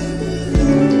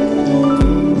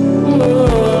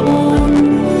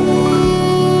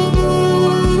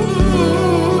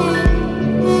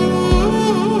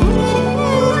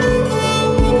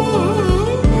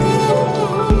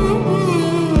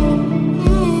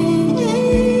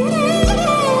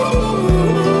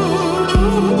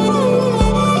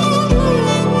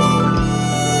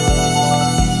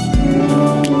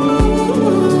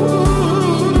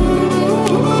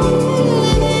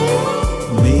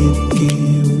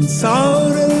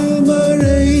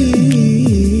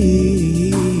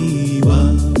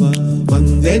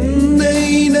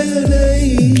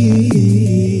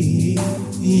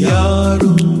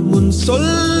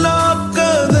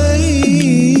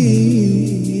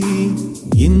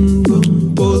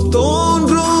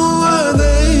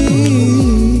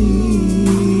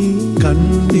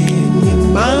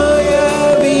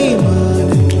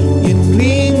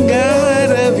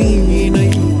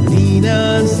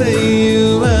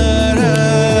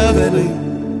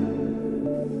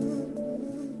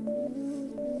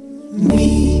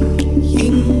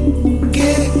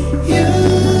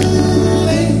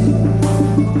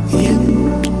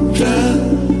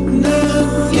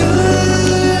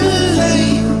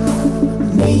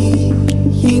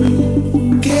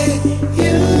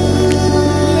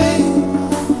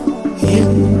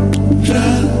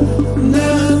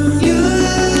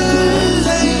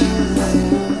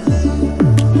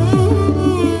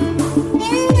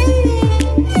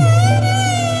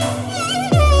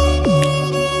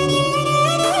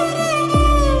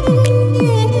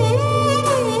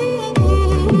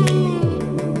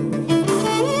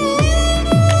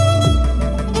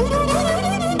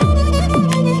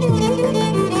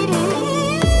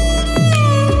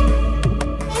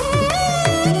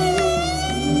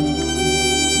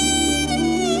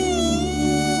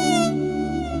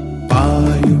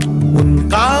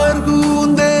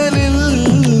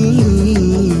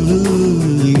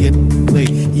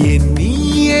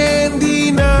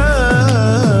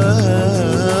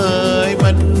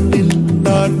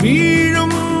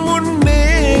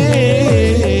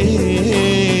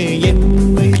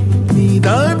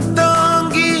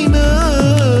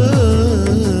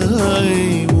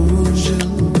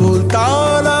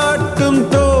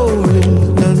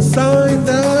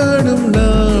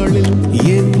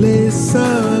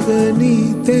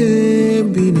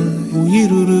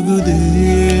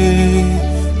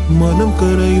 மனம்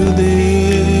கரையுதே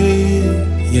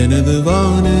எனது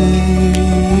வானே.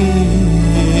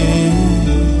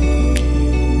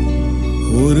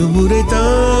 ஒரு முறை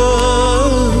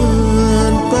தான்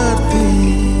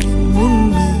பார்த்தேன்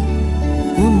உன்னை,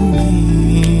 உன்னை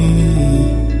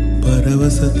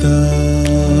பரவசத்தான்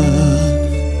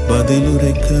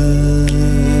பதிலுரைக்க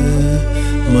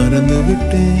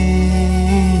மறந்துவிட்டேன்.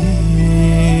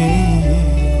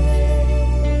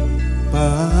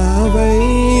 பாவை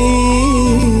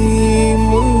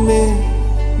முன்னே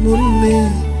முன்னே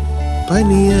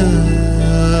பனியாய்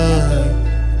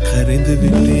கரைந்து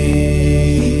விட்டேன்.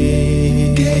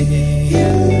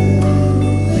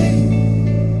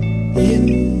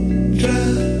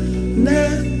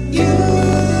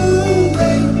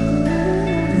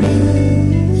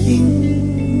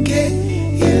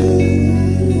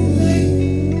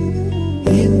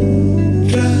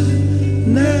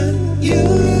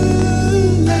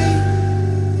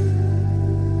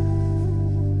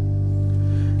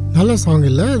 சாங்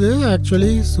இல்லை, அது ஆக்சுவலி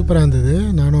சூப்பராக இருந்தது.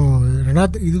 நானும்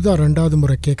இதுதான் ரெண்டாவது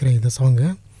முறை கேட்குறேன் இந்த song.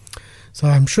 So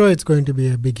I'm sure it's going to be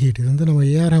a big hit. இது வந்து நம்ம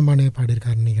ஏஆர் ரஹ்மானே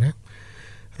பாடியிருக்காருன்னு நினைக்கிறேன்.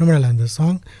 ரொம்ப நல்லா இந்த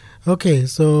சாங். ஓகே,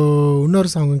 ஸோ இன்னொரு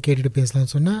சாங்கும் கேட்டுட்டு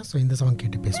பேசலாம்னு சொன்னேன். ஸோ இந்த சாங்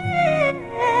கேட்டு பேசுவோம்.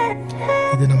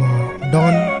 இது நம்ம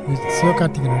டான்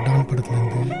சிவகார்த்திகேயன் டான்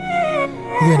படத்துலேருந்து.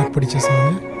 இது எனக்கு பிடிச்ச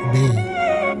சாங்.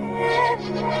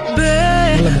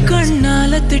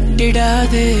 கண்ணால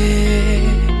திட்டிடாதே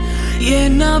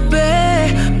ஏன்னா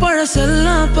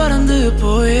பழசெல்லாம் பறந்து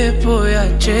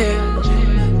போயாச்சே.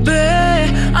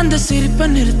 அந்த சிரிப்பை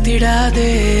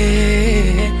நிறுத்திடாதே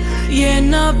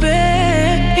ஏன்னா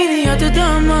இனி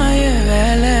அதுதான் மாய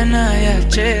வேலை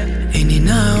நாயாச்சே. இனி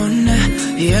நான் உன்னை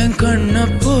என் கண்ண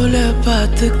போல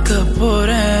பார்த்துக்க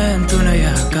போறேன்.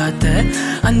 துணையா காத்த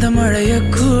அந்த மழைய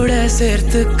கூட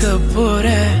சேர்த்துக்க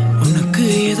போறேன். உனக்கு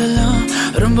இதெல்லாம்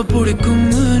ரொம்ப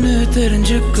பிடிக்கும்னு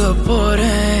தெரிஞ்சுக்க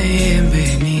போறேன். ஏம்பே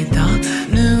நீதான்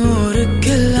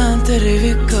ஊருக்கெல்லாம்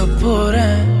தெரிவிக்க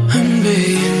போறேன். அன்பே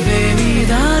என்பே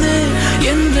நீதானே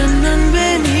எந்த நண்பே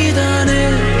நீதானே.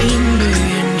 இன்பே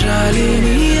என்றாலே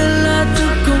நீ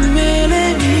எல்லாத்துக்கும் மேலே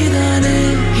நீதானே.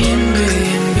 இன்பே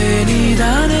என்பே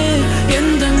நீதானே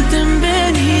எந்த தெம்பே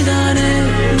நீதானே.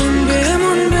 முன்பே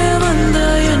வந்த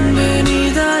என்பே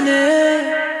நீதானே.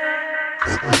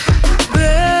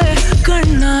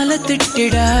 கண்ணால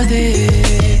திட்டிடாதே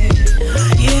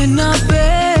ஏன்னா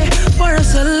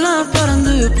பழசெல்லாம்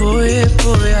பறந்து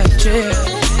போயாச்சே.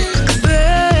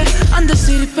 அந்த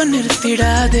சிரிப்பை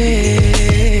நிறுத்திடாதே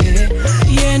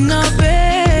ஏன்னா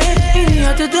இனி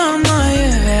அதுதான் மாய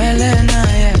வேலை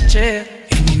நாயாச்சே.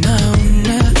 இனி நான்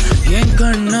உன்னை என்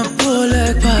கண்ண போல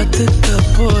பார்த்துக்க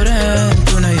போறேன்.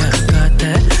 துணையா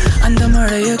காத்த அந்த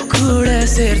மழைய கூட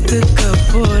சேர்த்துக்க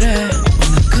போறேன்.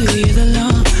 உனக்கு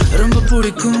இதெல்லாம் ரொம்ப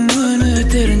பிடிக்கும்னு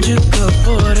தெரிஞ்சுக்க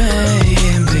போறேன்.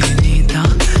 ஏம்பே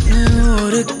நீதான்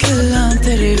ஊருக்கெல்லாம்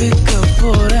தெரிவிக்க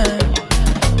போறேன்.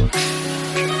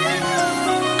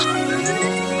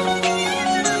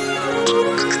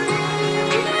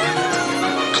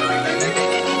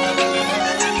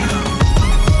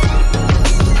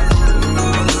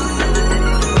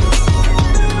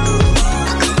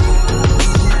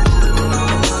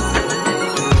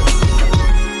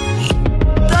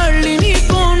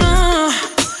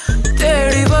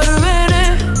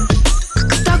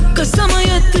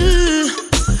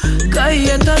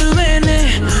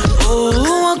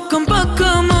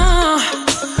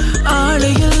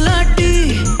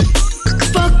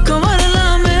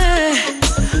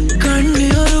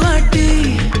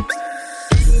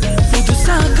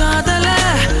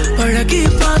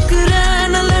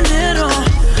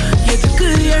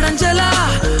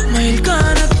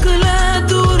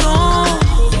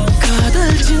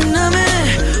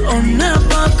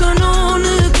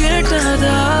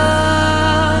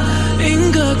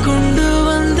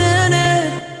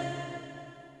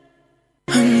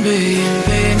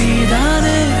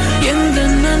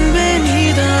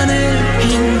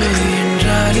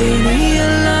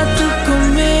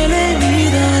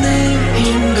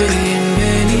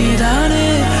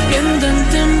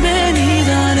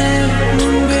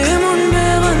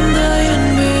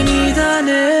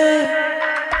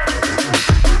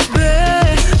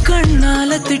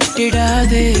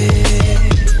 திட்டிடாதே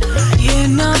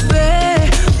ஏன்னா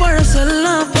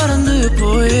பழசெல்லாம் பறந்து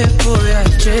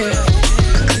போயாச்சே.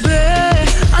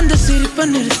 அந்த சிரிப்பை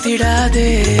நிறுத்திடாதே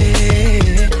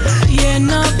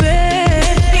ஏன்னா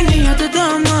இனி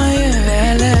அதுதான் மாய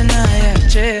வேலை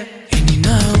நாயாச்சே. இனி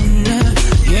நான் உன்னை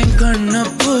என் கண்ண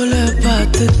போல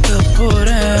பார்த்துக்க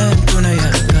போறேன்.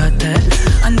 துணையா காத்த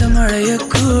அந்த மழைய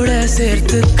கூட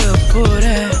சேர்த்துக்க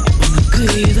போறேன். உனக்கு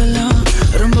இதெல்லாம்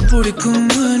ரொம்ப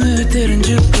பிடிக்கும்னு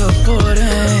தெரிஞ்சுக்க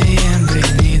போறேன். ஏம்பே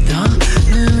நீதான்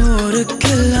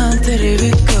ஊருக்கெல்லாம்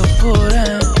தெரிவிக்க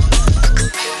போறேன்.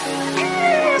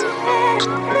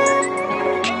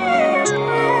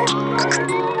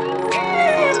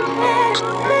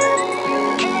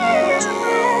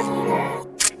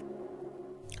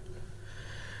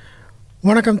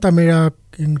 வணக்கம் தமிழா,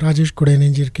 ராஜேஷ் கூட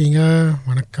இணைஞ்சிருக்கீங்க.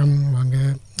 வணக்கம். வாங்க.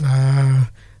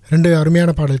 ரெண்டு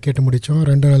அருமையான பாடல் கேட்டு முடித்தோம்.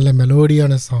 ரெண்டு நல்ல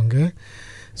மெலோடியான சாங்கு,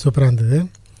 சூப்பராக இருந்தது.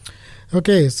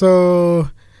 ஓகே, ஸோ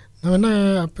நம்ம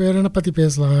என்ன பற்றி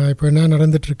பேசலாம். இப்போ என்ன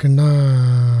நடந்துகிட்ருக்குன்னா,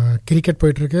 கிரிக்கெட்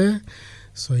போயிட்டுருக்கு.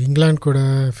 ஸோ இங்கிலாந்து கூட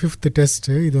 5th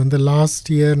டெஸ்ட்டு. இது வந்து லாஸ்ட்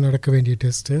இயர் நடக்க வேண்டிய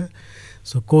டெஸ்ட்டு.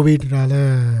 ஸோ கோவிட்னால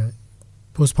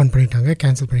போஸ்ட்பான் பண்ணிட்டாங்க,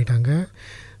 கேன்சல் பண்ணிட்டாங்க.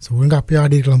 ஸோ ஒழுங்காக அப்பயே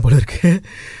ஆடிருக்கலாம் போல இருக்குது.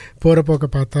 போகிற போக்க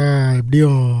பார்த்தா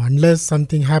எப்படியும் அன்லெஸ்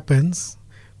சம்திங் ஹேப்பன்ஸ்,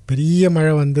 பெரிய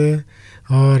மழை வந்து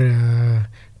ஒரு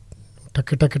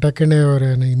டக்குன்னு ஒரு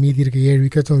மீதி இருக்க 7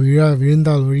 விக்கெட்ஸும்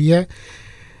விழுந்தால் ஒழிய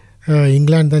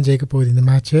இங்கிலாந்து தான் ஜெயிக்க போகுது இந்த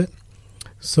மேட்ச்சு.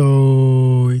 ஸோ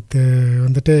இது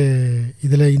வந்துட்டு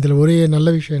இதில் ஒரே நல்ல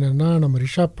விஷயம் என்னென்னா, நம்ம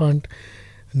ரிஷப் பாண்ட்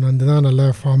வந்து தான் நல்ல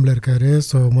ஃபார்மில் இருக்கார்.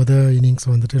 ஸோ இன்னிங்ஸ்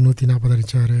வந்துட்டு 140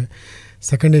 அடித்தார்.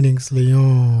 செகண்ட்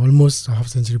இன்னிங்ஸ்லேயும் ஆல்மோஸ்ட்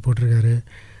ஹாஃப் செஞ்சுரி போட்டிருக்காரு.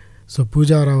 ஸோ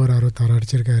பூஜாரா ஒரு 66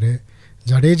 அடிச்சிருக்காரு.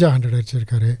 ஜடேஜா 100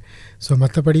 அடிச்சிருக்காரு. ஸோ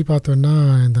மற்றபடி பார்த்தோன்னா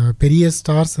இந்த பெரிய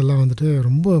ஸ்டார்ஸ் எல்லாம் வந்துட்டு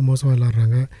ரொம்ப மோசமாக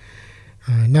விளாட்றாங்க.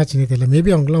 என்னாச்சுன்னே தெரியல. மேபி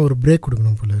அவங்களாம் ஒரு பிரேக்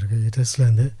கொடுக்கணும் போல இருக்குது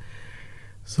டெஸ்ட்லேருந்து.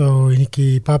 ஸோ இன்றைக்கி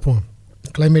பார்ப்போம்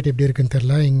கிளைமேட் எப்படி இருக்குன்னு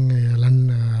தெரில. இங்கே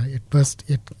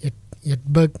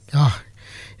எட்பர்க்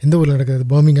எந்த ஊரில் நடக்குது,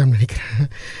 பர்மிங்ஹாம் நினைக்கிறேன்,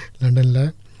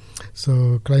 லண்டனில். ஸோ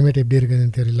கிளைமேட் எப்படி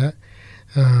இருக்குதுன்னு தெரியல.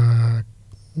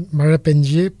 மழை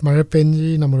பெஞ்சு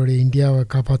நம்மளுடைய இந்தியாவை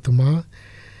காப்பாற்றுமா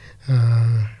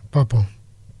பார்ப்போம்,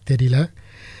 தெரியல.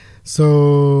 ஸோ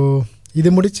இது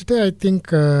முடிச்சுட்டு ஐ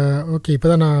திங்க் ஓகே, இப்போ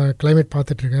தான் நான் கிளைமேட்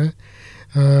பார்த்துட்ருக்கேன்.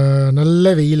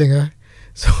 நல்ல வெயிலுங்க.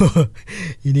 ஸோ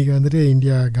இன்றைக்கி வந்துட்டு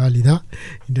இந்தியா காலி தான்,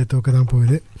 இந்தியா தோக்க தான்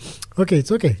போகுது. Okay,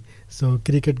 it's okay. So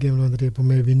cricket கேமில் வந்துட்டு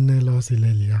எப்போவுமே வின்னு லாஸ் இல்லை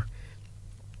இல்லையா.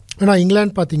 ஆனால்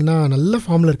இங்கிலாந்து பார்த்திங்கன்னா நல்ல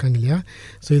ஃபார்மில் இருக்காங்க இல்லையா.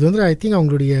 ஸோ இது வந்து ஐ திங்க்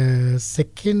அவங்களுடைய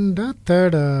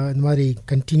தேர்டா இந்த மாதிரி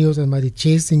கண்டினியூஸ் அந்த மாதிரி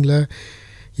சேஸிங்கில்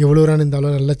எவ்வளோ ரன்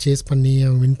இருந்தாலும் நல்லா சேஸ் பண்ணி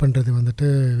அவங்க வின் பண்ணுறது வந்துட்டு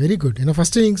வெரி குட். ஏன்னா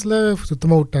ஃபஸ்ட் இன்னிங்ஸில்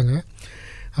சுத்தமாக விட்டாங்க.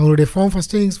 அவங்களுடைய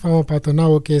ஃபஸ்ட் இன்னிங்ஸ் ஃபார்மை பார்த்தோன்னா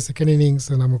ஓகே, செகண்ட் இன்னிங்ஸ்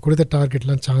நம்ம கொடுத்த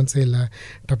டார்கெட்லாம் சான்ஸே இல்லை,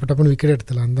 டப்புன்னு விக்கெட்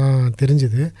எடுத்துலாம் தான்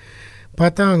தெரிஞ்சுது.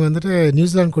 பார்த்தா அவங்க வந்துட்டு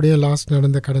நியூசிலாந்து கூடயும் லாஸ்ட்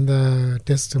கடந்த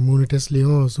டெஸ்ட் 3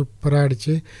 டெஸ்ட்லேயும் சூப்பராக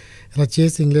அடித்து எல்லாம்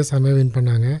சேஸிங்லேயே செம்மையாக வின்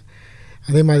பண்ணாங்க.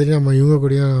 அதே மாதிரி நம்ம இவங்க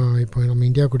கூடயும் இப்போ நம்ம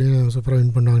இந்தியா கூடயும் சூப்பராக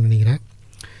வின் பண்ணுவாங்கன்னு நினைக்கிறேன்.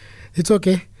 It's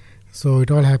okay. So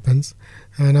it all happens.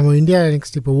 நம்ம இந்தியா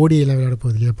நெக்ஸ்ட் இப்போ ஓடிஐயில் விளையாட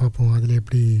போகுது இல்லையா, பார்ப்போம் அதில்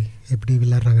எப்படி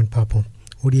விளையாடுறாங்கன்னு பார்ப்போம்.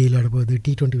 ஓடிஐ விளையாட போகுது,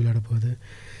 T20 விளையாட போகுது.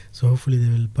 ஸோ ஹோப்ஃபுல்லி இது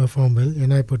வில் பெர்ஃபார்ம் வெல்.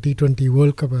 ஏன்னா இப்போ T20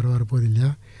 வேர்ல்ட் கப் வரப்போகுது இல்லையா.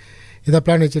 இதை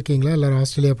பிளான் வச்சுருக்கீங்களா எல்லோரும்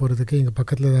ஆஸ்திரேலியா போகிறதுக்கு? இங்கே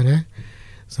பக்கத்தில் தானே.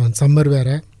 ஸோ அந்த சம்மர்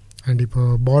வேறு, அண்ட் இப்போ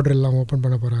பார்டர் எல்லாம் ஓப்பன்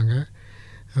பண்ண போகிறாங்க.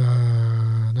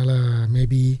 அதனால்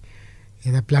மேபி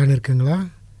எதாவது பிளான் இருக்குங்களா?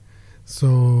 ஸோ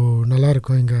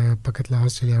நல்லாயிருக்கும். இங்கே பக்கத்தில்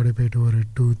ஆஸ்திரேலியா அப்படியே போயிட்டு ஒரு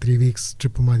 2-3 வீக்ஸ்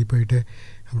ட்ரிப்பு மாதிரி போயிட்டு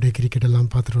அப்படியே கிரிக்கெட்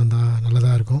எல்லாம் பார்த்துட்டு வந்தால்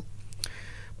நல்லதாக இருக்கும்.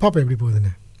 பார்ப்போம் எப்படி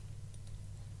போகுதுன்னு.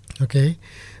 ஓகே,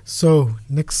 ஸோ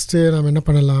நெக்ஸ்ட்டு நம்ம என்ன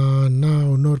பண்ணலான்னா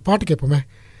இன்னொரு பாட்டு கேட்போமே.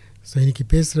 ஸோ இன்றைக்கி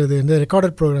பேசுகிறது இந்த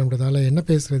ரெக்கார்டட் ப்ரோக்ராம்ன்றதால என்ன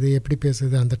பேசுகிறது எப்படி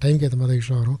பேசுகிறது அந்த டைமுக்கு ஏற்ற மாதிரி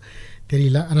இஷ்யூ வரும்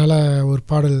தெரியல. அதனால் ஒரு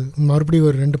பாடல் மறுபடியும்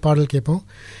ஒரு 2 பாடல் கேட்போம்.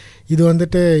 இது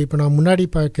வந்துட்டு இப்போ நான் முன்னாடி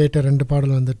கேட்ட 2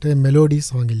 பாடல் வந்துட்டு மெலோடி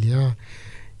சாங் இல்லையா.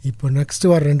 இப்போ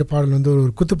நெக்ஸ்ட்டு வர 2 பாடல் வந்து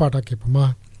ஒரு குத்து பாட்டாக கேட்போமா.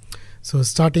 ஸோ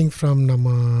ஸ்டார்டிங் ஃப்ரம்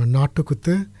நம்ம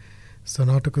நாட்டுக்குத்து. ஸோ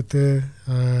நாட்டுக்குத்து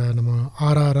நம்ம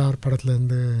RRR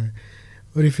படத்துலேருந்து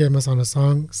வெரி ஃபேமஸான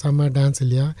சாங், செம்ம டான்ஸ்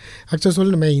இல்லையா. ஆக்சுவலாக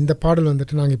சொல்லணுமே, இந்த பாடல்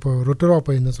வந்துட்டு நாங்கள் இப்போ ரொட்டோரா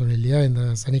போயிருந்தோம் சொன்னோம் இல்லையா, இந்த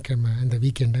சனிக்கிழமை இந்த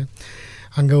வீக்கெண்டு.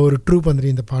 அங்கே ஒரு ட்ரூப்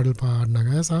வந்துட்டு இந்த பாடல்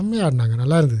ஆடினாங்க, செம்மையாக ஆடினாங்க,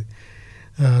 நல்லா இருந்தது.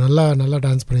 நல்லா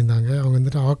டான்ஸ் பண்ணியிருந்தாங்க. அவங்க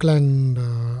வந்துட்டு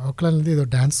ஆக்லாண்ட்லேருந்து ஏதோ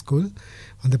டான்ஸ் ஸ்கூல்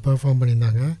வந்து பெர்ஃபார்ம்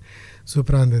பண்ணியிருந்தாங்க,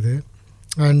 சூப்பராக இருந்தது.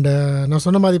 அண்டு நான்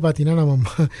சொன்ன மாதிரி பார்த்தீங்கன்னா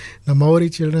நம்ம மௌரி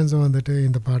சில்ட்ரன்ஸும் வந்துட்டு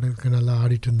இந்த பாடலுக்கு நல்லா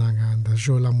ஆடிட்டு இருந்தாங்க. அந்த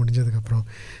ஷோலாம் முடிஞ்சதுக்கப்புறம்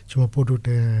சும்மா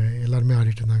போட்டுவிட்டு எல்லாருமே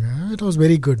ஆடிட்டு இருந்தாங்க. It was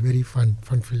very good, very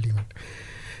ஃபன்ஃபில்ட் event.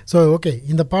 So okay,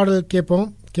 இந்த பாடல் கேட்போம்.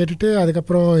 கேட்டுட்டு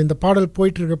அதுக்கப்புறம் இந்த பாடல்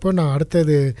போயிட்டுருக்கப்போ நான்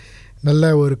அடுத்தது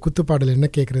நல்ல ஒரு குத்து பாடல் என்ன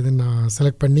கேட்குறதுன்னு நான்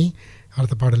செலக்ட் பண்ணி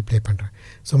அடுத்த பாடல் ப்ளே பண்ணுறேன்.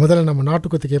 ஸோ முதல்ல நம்ம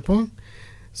நாட்டுக்குத்து கேட்போம்.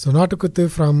 ஸோ நாட்டுக்குத்து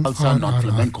ஃப்ரம்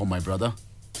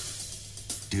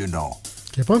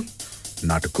கேட்போம்.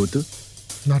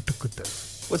 நாட்டுக்குத்து.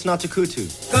 What's நாட்டுக்குத்து?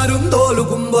 கருந்தோலு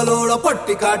கும்பலோட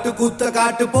பட்டி காட்டு கூத்த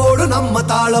காட்டு போடு நம்ம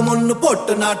தாளம் ஒண்ணு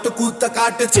போட்டு நாட்டு கூத்த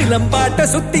காட்டு சிலம்பாட்ட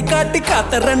சுத்தி காட்டு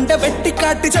காத்த ரெண்ட வெட்டி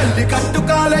காட்டு ஜல்லி கட்டு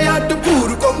காலையாட்டு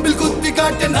பூரு கொம்பில் குத்தி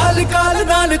காட்டு 4 காலு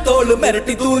 4 தோளு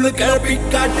மிரட்டி தூளு கிளப்பி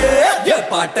காட்டு ஏ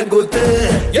பாட்டங்கூத்து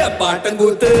ஏ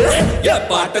பாட்டங்கூத்து ஏ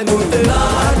பாட்டங்கூத்து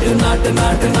நாட்டு நாட்டு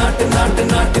நாட்டு நாட்டு நாட்டு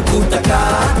நாட்டு கூத்த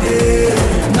காட்டு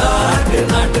நாட்டு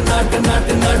நாட்டு நாட்டு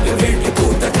நாட்டு நாட்டு வீட்டு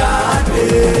கூத்த காட்டு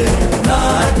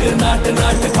நாட்டு நாட்டு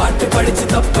நாட்டு பாட்டு படிச்சு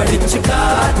தப்படிச்சு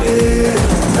காட்டு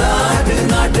நாட்டு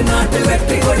நாட்டு நாட்டு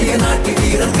வெற்றி கொடிய நாட்டு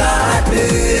வீரன் காட்டு.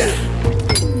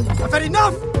 I've had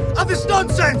enough of this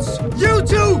nonsense. You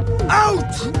two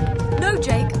out. No,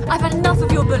 Jake. I've had enough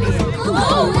of your bullying.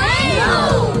 Oh, no.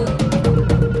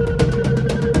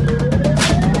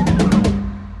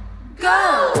 Go.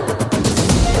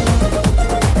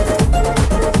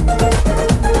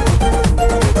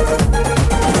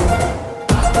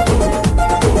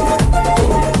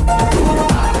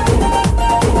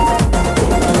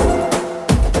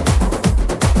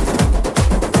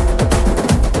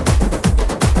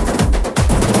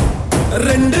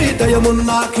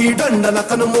 முன்னாக்கி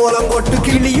டண்டனக்கனு மூலம் போட்டு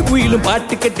கிளியும் குயிலும்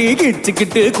பாட்டு கட்டி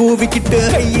கிச்சுக்கிட்டு கூவிக்கிட்டு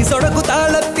கை சொடக்கு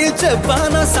தாளத்தில்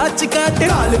செவ்வான சாட்சி காட்டு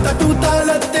காலு தட்டு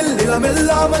தாளத்தில்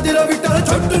நிலமெல்லாம் அதிரவிட்ட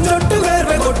சொட்டு சொட்டு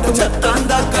வேர்வை கொட்டு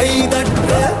சத்தாந்தா கை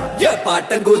தட்டு ஏ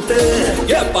பாட்டங்கூத்து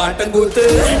ஏ பாட்டங்கூத்து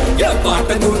ஏ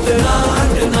பாட்டங்கூத்து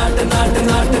நாட்டு நாட்டு நாட்டு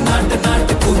நாட்டு நாட்டு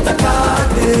நாட்டு கூத்த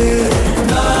காட்டு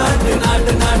நாட்டு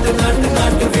நாட்டு நாட்டு நாட்டு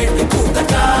நாட்டு வீட்டு கூத்த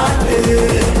காட்டு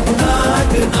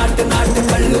நாட்டு நாட்டு நாட்டு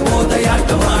கள்ளு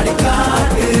போதையாட்டம் ஆடி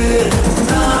காட்டு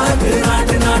நாட்டு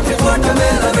நாட்டு நாட்டு கோட்டை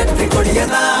மேல வெற்றி கொடிய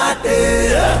நாட்டு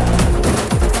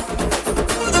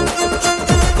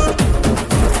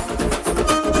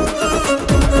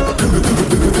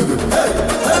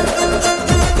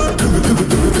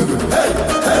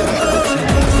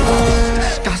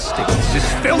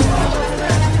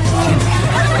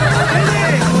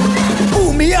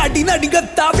அடி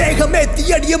நடிகத்தா வேகமேத்தி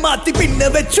அடிய மாத்தி பின்ன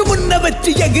வச்சு முன்ன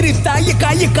வச்சு எகிரித்தா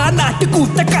எக்கா நாட்டு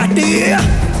கூத்த காட்டு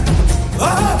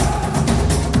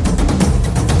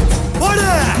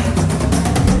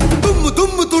தும்மு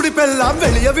தும்மு துடிப்பெல்லாம்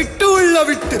வெளிய விட்டு உள்ள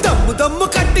விட்டு தம்மு தம்மு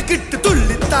கட்டுக்கிட்டு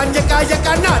துள்ளித்தான்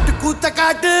எக்கா நாட்டு கூத்த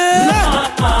காட்டு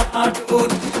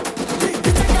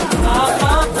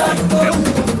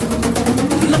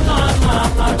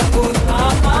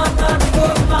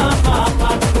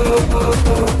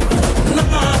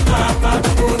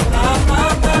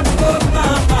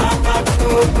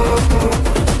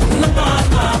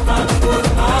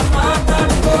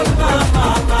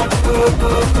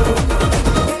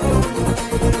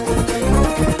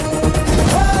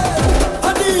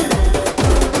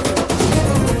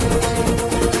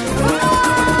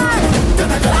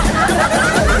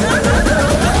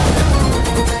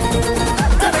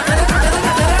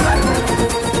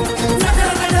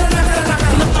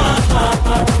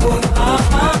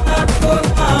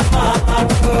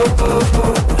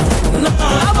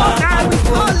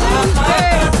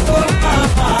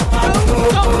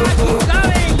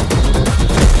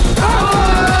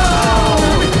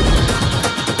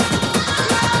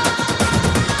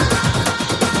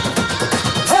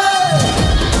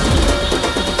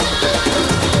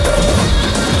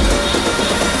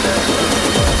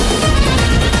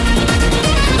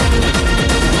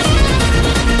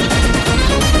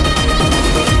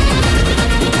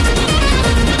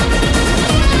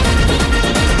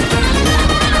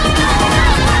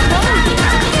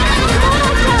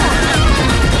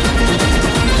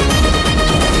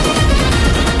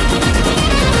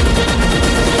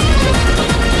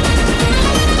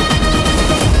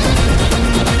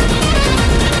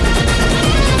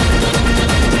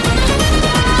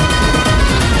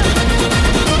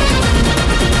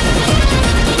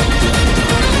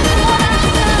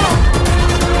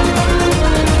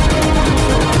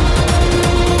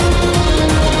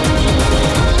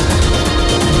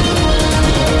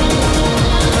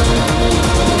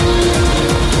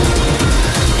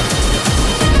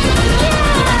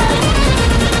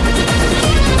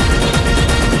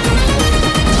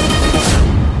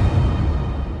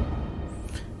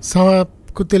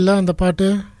குத்தில்ல அந்த பாட்டு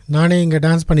நானே இங்கே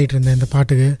டான்ஸ் பண்ணிட்டு இருந்தேன் இந்த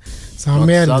பாட்டுக்கு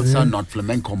செம்மையாக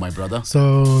இருந்தது. So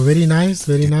very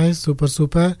nice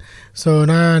super. So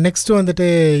நான் நெக்ஸ்ட்டு வந்துட்டு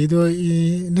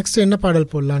நெக்ஸ்ட்டு என்ன பாடல்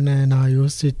போடலான்னு நான்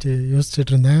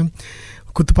யோசிச்சுட்டு இருந்தேன்.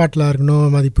 குத்துப்பாட்டலாக இருக்கணும்,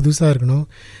 மாதிரி புதுசாக இருக்கணும்.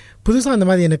 புதுசாக அந்த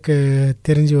மாதிரி எனக்கு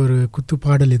தெரிஞ்ச ஒரு குத்து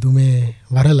பாடல் எதுவுமே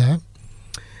வரலை.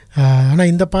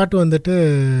 ஆனால் இந்த பாட்டு வந்துட்டு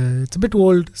it's bit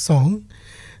volt song,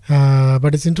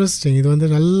 but it's interesting. இது வந்து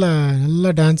நல்லா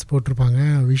டான்ஸ் போட்டிருப்பாங்க.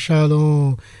 விஷாலும்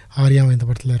ஆர்யாவும் இந்த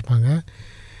படத்தில் இருப்பாங்க.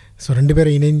 ஸோ 2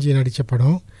 பேரும் இணைஞ்சு நடித்த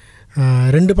படம்.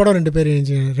 2 பேரும்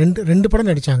இணைஞ்சு ரெண்டு படம்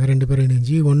நடித்தாங்க 2 பேரும்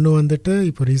இணைஞ்சு. ஒன்று வந்துட்டு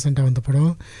இப்போ ரீசெண்டாக வந்த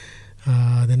படம்,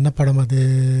 அது என்ன படம், அது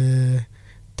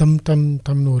தம் தம்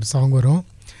தம்னு ஒரு சாங் வரும்.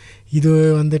 இது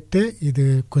வந்துட்டு இது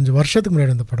கொஞ்சம் வருஷத்துக்கு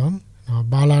முன்னாடி வந்த படம்,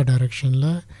 பாலா டைரக்ஷனில்,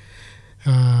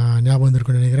 ஞாபகம்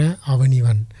வந்திருக்குன்னு நினைக்கிறேன்,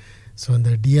 அவனிவன். ஸோ அந்த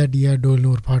டியா டியா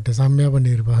டோல்னு ஒரு பாட்டு செம்மையாக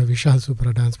பண்ணியிருப்பாங்க. விஷால்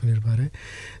சூப்பராக டான்ஸ் பண்ணியிருப்பார்.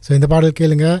 ஸோ இந்த பாடல்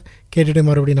கேளுங்க, கேட்டுட்டு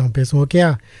மறுபடியும் நம்ம பேசுவோம். ஓகேயா?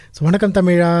 ஸோ வணக்கம்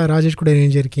தமிழா, ராஜேஷ் கூட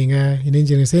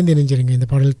இணைஞ்சிருங்க, சேர்ந்து இணைஞ்சிருங்க. இந்த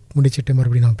பாடல் முடிச்சுட்டு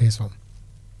மறுபடியும் நம்ம பேசுவோம்.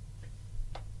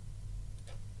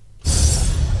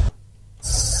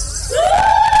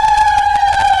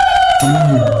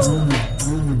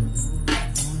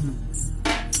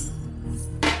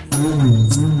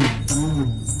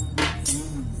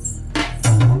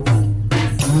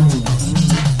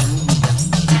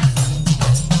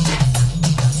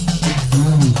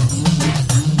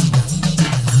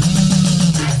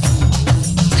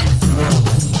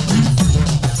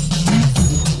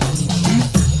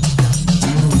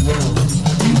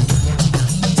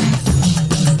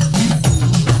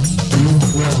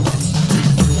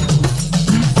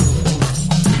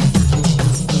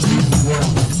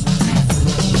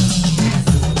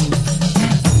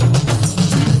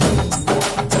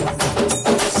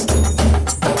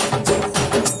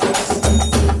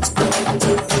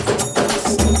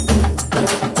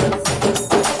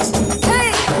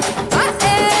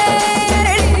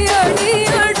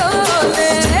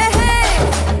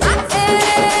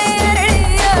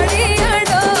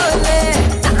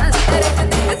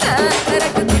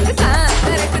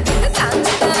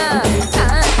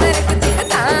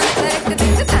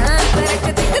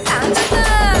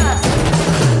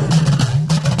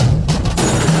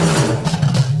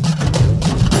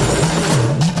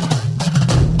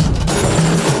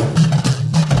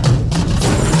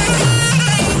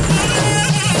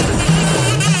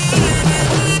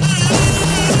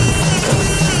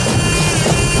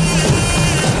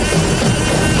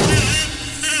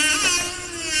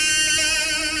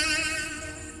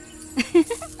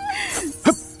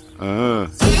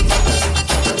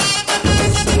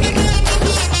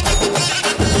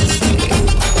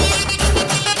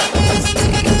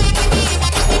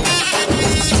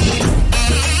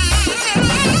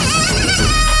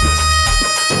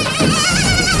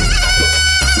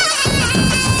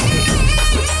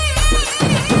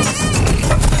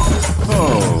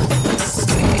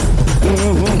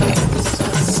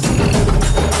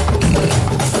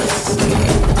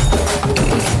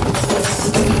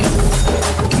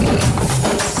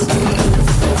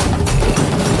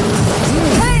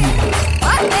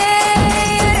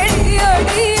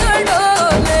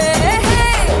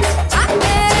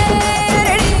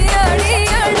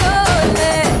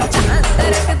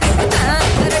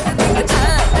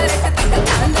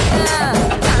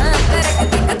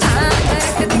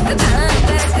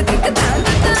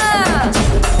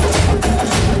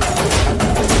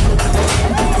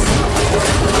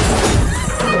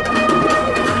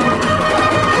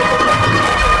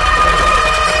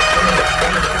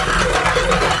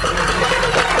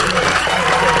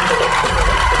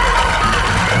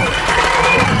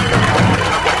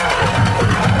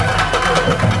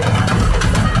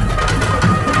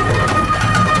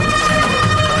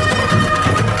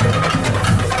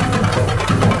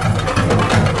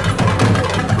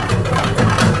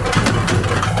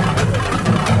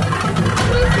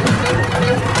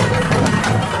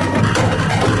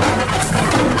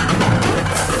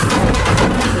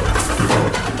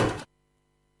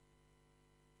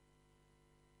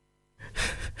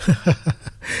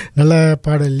 நல்ல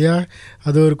பாடல் இல்லையா?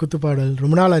 அது ஒரு குத்து பாடல்.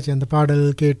 ரொம்ப நாள் ஆச்சு அந்த பாடல்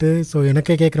கேட்டு. ஸோ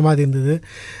எனக்கே கேட்குற மாதிரி இருந்தது.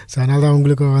 ஸோ அதனால தான்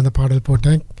உங்களுக்கும் அந்த பாடல்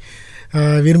போட்டேன்.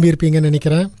 விரும்பியிருப்பீங்கன்னு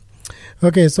நினைக்கிறேன்.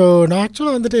 ஓகே, ஸோ நான்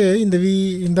ஆக்சுவலாக வந்துட்டு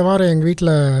இந்த வாரம் எங்கள்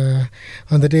வீட்டில்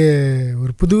வந்துட்டு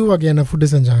ஒரு புது வகையான ஃபுட்டு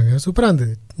செஞ்சாங்க. சூப்பராக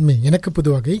இருந்தது. எனக்கு புது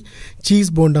வகை சீஸ்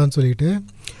போண்டான்னு சொல்லிட்டு.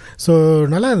 ஸோ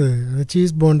நல்லா இருந்தது. அது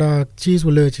சீஸ் போண்டா, சீஸ்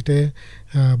உள்ளே வச்சுட்டு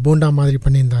போண்டா மாதிரி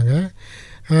பண்ணியிருந்தாங்க.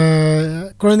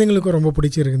 குழந்தைங்களுக்கும் ரொம்ப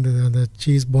பிடிச்சிருந்தது அந்த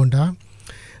சீஸ் போண்டா.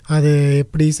 அது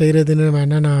எப்படி செய்கிறதுன்னு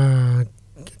வேணால் நான்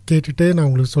கேட்டுட்டு நான்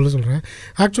உங்களுக்கு சொல்கிறேன்.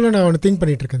 ஆக்சுவலாக நான் ஒன்று திங்க்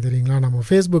பண்ணிகிட்ருக்கேன் தெரியுங்களா? நம்ம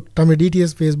ஃபேஸ்புக் தமிழ்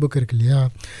டிடிஎஸ் ஃபேஸ்புக் இருக்கு இல்லையா?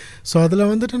 ஸோ அதில்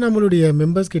வந்துட்டு நம்மளுடைய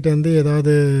மெம்பர்ஸ்கிட்டேருந்து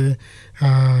ஏதாவது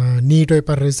நீட்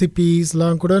வைப்பர்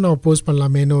ரெசிபீஸ்லாம் கூட நான் போஸ்ட்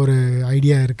பண்ணலாமேன்னு ஒரு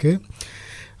ஐடியா இருக்குது.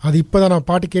 அது இப்போ தான் நான்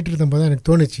பாட்டு கேட்டுருந்தப்போ தான் எனக்கு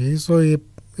தோணுச்சு. ஸோ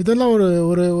இதெல்லாம் ஒரு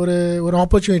ஒரு ஒரு ஒரு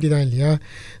ஆப்பர்ச்சுனிட்டி தான் இல்லையா?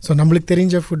 ஸோ நம்மளுக்கு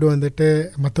தெரிஞ்ச ஃபுட்டு வந்துட்டு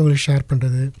மற்றவங்களுக்கு ஷேர்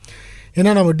பண்ணுறது.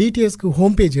 ஏன்னா நம்ம டிடிஎஸ்க்கு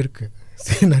ஹோம் பேஜ் இருக்குது.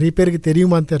 சரி, நிறைய பேருக்கு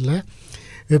தெரியுமான்னு தெரில.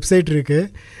 வெப்சைட் இருக்குது.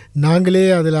 நாங்களே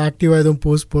அதில் ஆக்டிவாக எதுவும்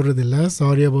போஸ்ட் போடுறதில்ல.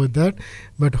 Sorry about that.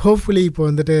 But hopefully இப்போ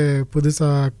வந்துட்டு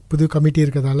புது கமிட்டி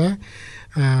இருக்கிறதால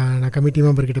நான் கமிட்டி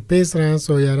மெம்பர்கிட்ட பேசுகிறேன்.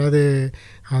 ஸோ யாராவது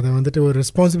அதை வந்துட்டு ஒரு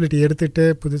ரெஸ்பான்சிபிலிட்டி எடுத்துகிட்டு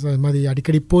புதுசாக அது மாதிரி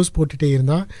அடிக்கடி போஸ்ட் போட்டுகிட்டே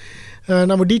இருந்தால்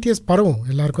நம்ம டிடிஎஸ் பரவும்,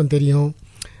 எல்லாருக்கும் தெரியும்.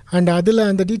 அண்ட் அதில்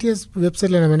அந்த டிடிஎஸ்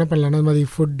வெப்சைட்டில் நம்ம என்ன பண்ணலாம்னா அது மாதிரி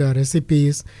ஃபுட்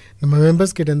ரெசிபீஸ், நம்ம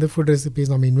மெம்பர்ஸ்கிட்டேருந்து ஃபுட்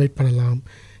ரெசிபீஸ் நம்ம இன்வைட் பண்ணலாம்,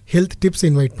 ஹெல்த் டிப்ஸ்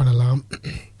இன்வைட் பண்ணலாம்.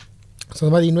 ஸோ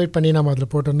அது மாதிரி இன்வைட் பண்ணி நம்ம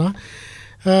அதில் போட்டோம்னா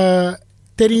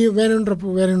தெரியும்,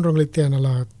 வேணுன்றவங்களுக்கு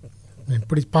நல்லா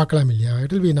எப்படி பார்க்கலாம் இல்லையா?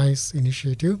 It will be nice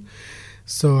initiative.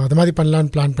 So அது மாதிரி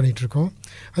பண்ணலான்னு பிளான் பண்ணிகிட்ருக்கோம்.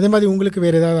 அதே மாதிரி உங்களுக்கு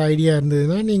வேறு ஏதாவது ஐடியா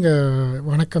இருந்ததுன்னா நீங்கள்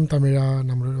வணக்கம் தமிழா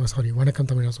வணக்கம்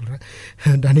தமிழா சொல்கிறேன்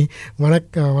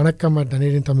வணக்கம்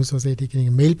டனேடியன் தமிழ் சொசைட்டிக்கு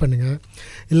நீங்கள் மெயில் பண்ணுங்கள்.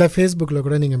 இல்லை ஃபேஸ்புக்கில்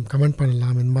கூட நீங்கள் கமெண்ட்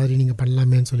பண்ணலாம், இந்த மாதிரி நீங்கள்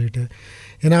பண்ணலாமேன்னு சொல்லிட்டு.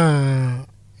 ஏன்னா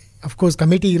அஃப்கோர்ஸ்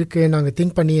கமிட்டி இருக்குது, நாங்கள்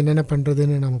திங்க் பண்ணி என்னென்ன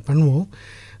பண்ணுறதுன்னு நம்ம பண்ணுவோம்.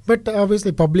 பட்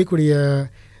ஆப்வியஸ்லி பப்ளிக்குடைய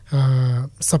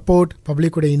சப்போர்ட்,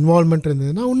 பப்ளிக்குடைய இன்வால்மெண்ட்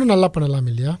இருந்ததுன்னா இன்னும் நல்லா பண்ணலாம்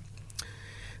இல்லையா?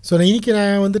 ஸோ இன்றைக்கி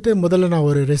நான் வந்துட்டு முதல்ல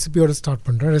ஒரு ரெசிபியோடு ஸ்டார்ட்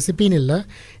பண்ணுறேன். ரெசிபின்னு இல்லை,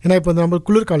 ஏன்னா இப்போ வந்து நம்மளுக்கு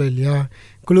குளிர்காலம் இல்லையா?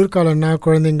 குளிர்காலம்னா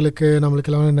குழந்தைங்களுக்கு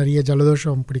நம்மளுக்கெல்லாம் நிறைய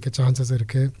ஜலதோஷம் பிடிக்க சான்சஸ்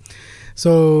இருக்குது.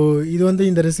 ஸோ இது வந்து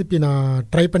இந்த ரெசிபி நான்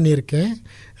ட்ரை பண்ணியிருக்கேன்.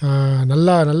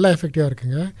 நல்லா எஃபெக்டிவாக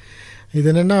இருக்குங்க. இது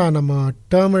என்னென்னா நம்ம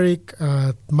டர்மரிக்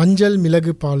மஞ்சள்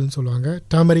மிளகு பால்னு சொல்லுவாங்க.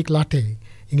 டர்மரிக் லாட்டே,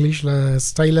 இங்கிலீஷில்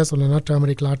ஸ்டைலாக சொல்லணும்னா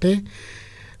டர்மரிக் லாட்டே,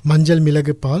 மஞ்சள்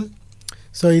மிளகு பால்.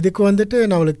 ஸோ இதுக்கு வந்துட்டு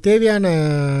நம்மளுக்கு தேவையான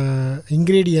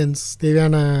இன்க்ரீடியன்ட்ஸ்,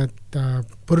 தேவையான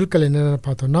பொருட்கள் என்னென்ன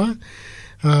பார்த்தோன்னா,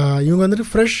 இவங்க வந்துட்டு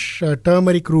ஃப்ரெஷ்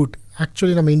டர்மரிக் ரூட்.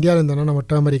 ஆக்சுவலி நம்ம இந்தியாவில் இருந்தோன்னா நம்ம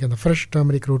டர்மரிக், அந்த ஃப்ரெஷ்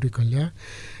டர்மரிக் ரூட் இருக்கும் இல்லையா,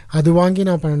 அது வாங்கி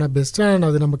நம்ம பண்ணினா பெஸ்ட்டாக.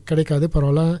 அது நமக்கு கிடைக்காது,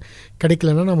 பரவாயில்ல.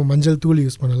 கிடைக்கலன்னா நம்ம மஞ்சள் தூள்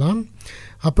யூஸ் பண்ணலாம்.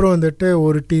 அப்புறம் வந்துட்டு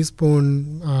 1 டீஸ்பூன்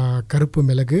கருப்பு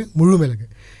மிளகு, முழு மிளகு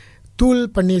தூள்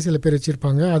பண்ணி சில பேர்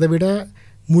வச்சுருப்பாங்க. அதை விட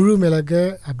முழு மிளகை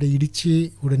அப்படி இடித்து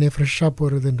உடனே ஃப்ரெஷ்ஷாக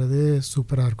போடுறதுன்றது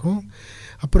சூப்பராக இருக்கும்.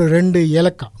 அப்புறம் 2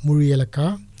 ஏலக்காய், முழு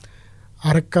ஏலக்காய்,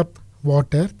 1/2 கப்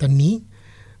வாட்டர் தண்ணி,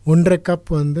 1/2 கப்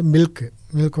வந்து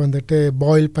மில்க் வந்துட்டு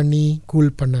பாயில் பண்ணி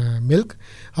கூல் பண்ண மில்க்,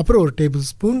 அப்புறம் 1 டேபிள்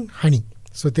ஸ்பூன் ஹனி.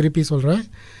 ஸோ திருப்பி சொல்கிறேன்,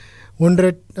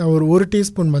 1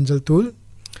 டீஸ்பூன் மஞ்சள் தூள்,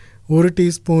 1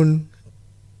 டீஸ்பூன்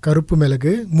கருப்பு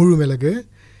மிளகு, முழு மிளகு,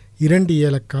 2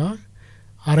 ஏலக்காய்,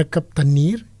 1/2 கப்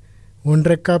தண்ணீர்,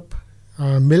 1/2 கப்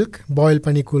மில்க் பாயில்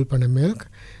பண்ணி கூல் பண்ண மில்க்,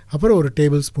 அப்புறம் 1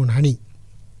 டேபிள் ஸ்பூன் ஹனி.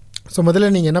 ஸோ முதல்ல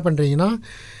நீங்கள் என்ன பண்ணுறீங்கன்னா,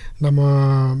 நம்ம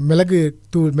மிளகு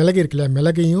இருக்குல்ல,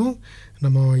 மிளகையும்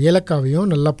நம்ம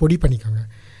ஏலக்காவையும் நல்லா பொடி பண்ணிக்கோங்க.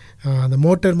 அந்த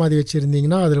மோட்டர் மாதிரி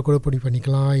வச்சுருந்தீங்கன்னா அதில் கூட பொடி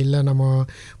பண்ணிக்கலாம். இல்லை நம்ம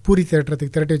பூரி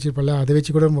திரட்டி வச்சுருப்போம்ல, அதை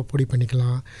வச்சு கூட நம்ம பொடி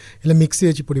பண்ணிக்கலாம். இல்லை மிக்ஸி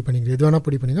வச்சு பொடி பண்ணிக்கலாம், எது வேணால்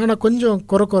பொடி பண்ணிக்கலாம். ஆனால் கொஞ்சம்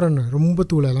கொரன்னு, ரொம்ப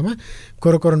தூள் இல்லாமல்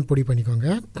கொரன்னு பொடி பண்ணிக்கோங்க.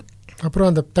 அப்புறம்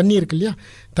அந்த தண்ணி இருக்கு இல்லையா,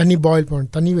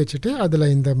 தண்ணி வச்சுட்டு அதில்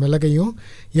இந்த மிளகையும்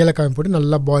ஏலக்காயும் போட்டு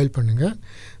நல்லா பாயில் பண்ணுங்கள்.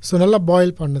 ஸோ நல்லா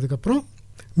பாயில் பண்ணதுக்கப்புறம்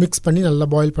மிக்ஸ் பண்ணி நல்லா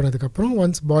பாயில் பண்ணதுக்கப்புறம்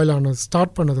ஒன்ஸ் பாயில்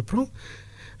ஸ்டார்ட் பண்ணதுக்கப்புறம்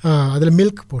அதில்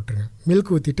மில்க் போட்டுருங்க.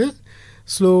 மில்க் ஊற்றிட்டு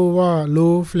ஸ்லோவாக லோ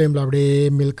ஃப்ளேமில் அப்படியே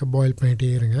மில்க்கை பாயில் பண்ணிகிட்டே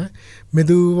இருங்க.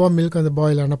 மெதுவாக மில்க் அந்த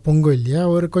பாயில் ஆனால் பொங்கும் இல்லையா,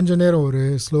 ஒரு கொஞ்சம் நேரம்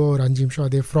ஸ்லோவாக 5 நிமிஷம்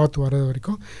அதே ஃப்ராத் வர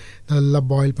வரைக்கும் நல்லா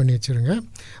பாயில் பண்ணி வச்சுருங்க.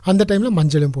 அந்த டைமில்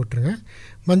மஞ்சளும் போட்டுருங்க.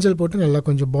 மஞ்சள் போட்டு நல்லா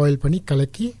கொஞ்சம் பாயில் பண்ணி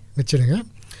கலக்கி வச்சுடுங்க.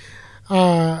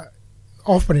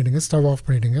 ஆஃப் பண்ணிவிடுங்க, ஸ்டவ் ஆஃப்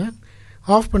பண்ணிவிடுங்க.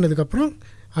 ஆஃப் பண்ணதுக்கப்புறம்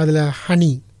அதில்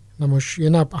ஹனி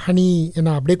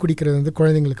ஏன்னா அப்படியே குடிக்கிறது வந்து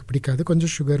குழந்தைங்களுக்கு பிடிக்காது,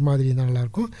 கொஞ்சம் சுகர் மாதிரி இருந்தால்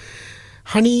நல்லாயிருக்கும்.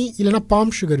 ஹனி இல்லைனா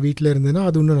பாம் சுகர் வீட்டில் இருந்ததுன்னா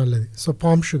அது இன்னும் நல்லது. ஸோ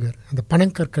பாம் சுகர், அந்த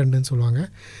பனங்கற்கண்டுன்னு சொல்லுவாங்க.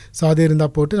 ஸோ அது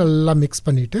இருந்தால் போட்டு நல்லா மிக்ஸ்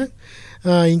பண்ணிவிட்டு,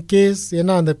 இன்கேஸ்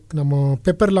ஏன்னா அந்த நம்ம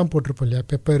பெப்பர்லாம் போட்டிருப்போம் இல்லையா,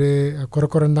 பெப்பரு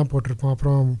கொரன்னு தான் போட்டிருப்போம்,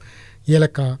 அப்புறம்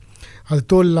ஏலக்காய், அது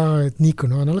தோல்லாம்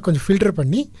நீக்கணும். அதனால் கொஞ்சம் ஃபில்டர்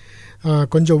பண்ணி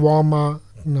கொஞ்சம் வார்மாக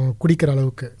குடிக்கிற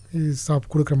அளவுக்கு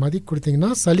கொடுக்குற மாதிரி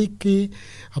கொடுத்தீங்கன்னா சளிக்கு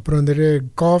அப்புறம் வந்துட்டு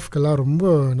காஃப்க்கெல்லாம்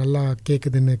ரொம்ப நல்லா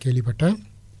கேட்குதுன்னு கேள்விப்பட்டேன்.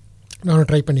 நானும்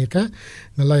ட்ரை பண்ணியிருக்கேன்,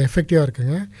 நல்லா எஃபெக்டிவாக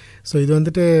இருக்குங்க. ஸோ இது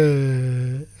வந்துட்டு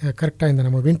கரெக்டாக இந்த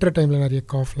நம்ம வின்டர் டைமில் நிறைய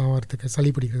காஃப்லாம் வரதுக்கு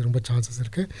சளி பிடிக்கிறது ரொம்ப சான்சஸ்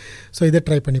இருக்குது. ஸோ இதை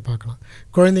ட்ரை பண்ணி பார்க்கலாம்.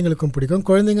 குழந்தைங்களுக்கும் பிடிக்கும்,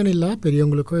 குழந்தைங்கன்னு இல்லை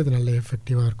பெரியவங்களுக்கும் இது நல்ல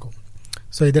எஃபெக்டிவாக இருக்கும்.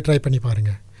 ஸோ இதை ட்ரை பண்ணி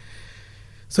பாருங்கள்.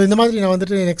 ஸோ இந்த மாதிரி நான்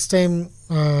வந்துட்டு நெக்ஸ்ட் டைம்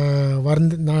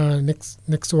நான்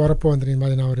நெக்ஸ்ட் வரப்போ வந்துட்டு இந்த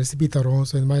மாதிரி நான் ஒரு ரெசிபி தரோம்.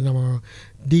 ஸோ இந்த மாதிரி நம்ம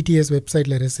டிடிஎஸ்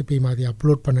வெப்சைட்டில் ரெசிபி மாதிரி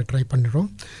அப்லோட் பண்ண ட்ரை பண்ணுறோம்.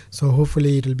 So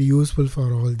hopefully it will be useful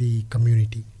for all the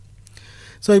community.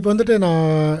 So இப்போ வந்துட்டு நான்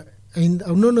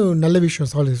இன்னொன்று நல்ல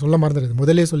விஷயம் சொல்ல மறந்துடுது,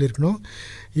 முதலே சொல்லியிருக்கணும்.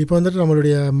 இப்போ வந்துட்டு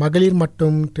நம்மளுடைய மகளிர்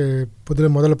மட்டும்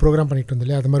முதல்ல ப்ரோக்ராம் பண்ணிட்டு இருந்தோம்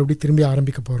இல்லையா, அது மறுபடியும் திரும்பி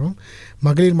ஆரம்பிக்க போகிறோம்.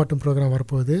 மகளிர் மட்டும் ப்ரோக்ராம்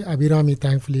வரப்போகுது. Abirami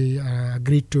thankfully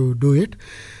agreed to do it.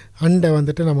 And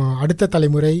வந்துட்டு நம்ம அடுத்த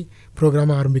தலைமுறை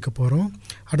ப்ரோக்ராமை ஆரம்பிக்க போகிறோம்.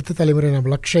 அடுத்த தலைமுறை நம்ம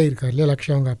லக்ஷய் இருக்கார் இல்லையா,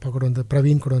 லக்ஷய் அவங்க அப்பா கூட வந்து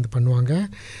பிரவீன் கூட வந்து பண்ணுவாங்க.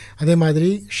 அதே மாதிரி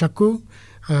ஷக்கு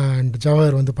அண்ட்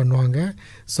ஜவஹர் வந்து பண்ணுவாங்க.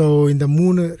 ஸோ இந்த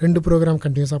 2 ப்ரோக்ராம்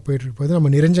கண்டினியூஸாக போயிட்டுருக்கும்போது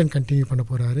நம்ம நிரஞ்சன் கண்டினியூ பண்ண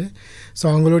போகிறாரு. ஸோ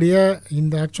அவங்களுடைய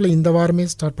ஆக்சுவலாக இந்த வாரமே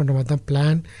ஸ்டார்ட் பண்ணுற மாதிரி தான்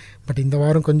பிளான். பட் இந்த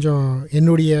வாரம் கொஞ்சம்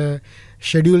என்னுடைய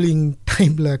ஷெடியூலிங்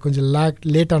டைமில் கொஞ்சம்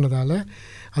லேட் ஆனதால்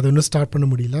அது இன்னும் ஸ்டார்ட் பண்ண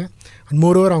முடியல. அண்ட்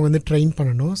மோரோவர் அவங்க வந்து ட்ரெயின்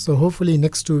பண்ணணும். So hopefully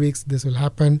next 2 weeks this will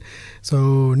happen. So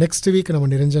next week நம்ம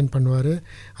நிரஞ்சன் பண்ணுவார்.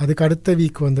 அதுக்கு அடுத்த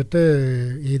வீக் வந்துட்டு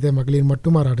இதே மகளிர்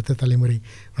மட்டும் அடுத்த தலைமுறை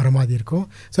வர மாதிரி இருக்கும்.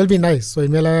 So will be nice. So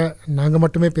இனிமேல் நாங்கள்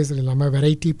மட்டுமே பேசுகிறது இல்லாமல்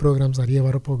வெரைட்டி ப்ரோக்ராம்ஸ் நிறைய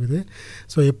வரப்போகுது.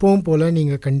 ஸோ எப்பவும் போல்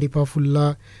நீங்கள் கண்டிப்பாக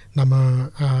ஃபுல்லாக நம்ம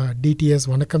டிடிஎஸ்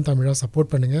வணக்கம் தமிழாக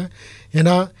சப்போர்ட் பண்ணுங்கள்.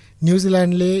 ஏன்னா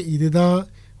நியூசிலாண்ட்லேயே இதுதான்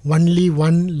only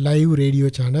one live radio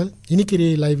channel. இன்றைக்கி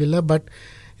லைவ் இல்லை, but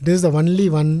it is the only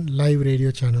one live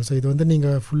radio channel. So இது வந்து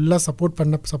நீங்கள் ஃபுல்லாக சப்போர்ட்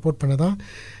பண்ண தான்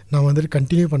நான் வந்துட்டு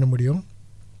கண்டினியூ பண்ண முடியும்.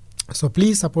 ஸோ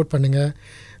ப்ளீஸ் சப்போர்ட் பண்ணுங்கள்,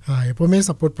 எப்போவுமே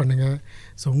சப்போர்ட் பண்ணுங்கள்.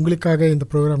 ஸோ உங்களுக்காக இந்த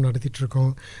ப்ரோக்ராம்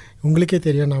நடத்திட்டுருக்கோம். உங்களுக்கே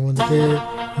தெரியும் நான் வந்துட்டு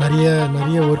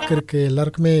நிறைய ஒர்க் இருக்குது.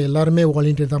 எல்லாருமே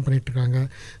வாலண்டியர் தான் பண்ணிகிட்ருக்காங்க.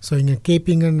 ஸோ இங்கே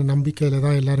கேட்பீங்கன்னு நம்பிக்கையில்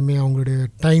தான் எல்லாருமே அவங்களுடைய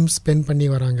டைம் ஸ்பெண்ட் பண்ணி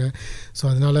வராங்க. ஸோ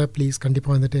அதனால் ப்ளீஸ்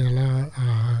கண்டிப்பாக வந்துட்டு நல்லா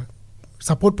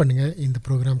சப்போர்ட் பண்ணுங்கள் இந்த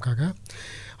ப்ரோக்ராம்காக.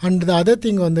 அண்ட் த அதர்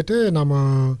திங் வந்துட்டு நம்ம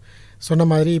சொன்ன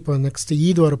மாதிரி இப்போ நெக்ஸ்ட்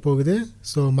ஈத் வரப்போகுது.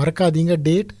 ஸோ மறக்காதீங்க,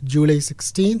 டேட் ஜூலை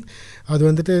 16. அது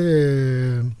வந்துட்டு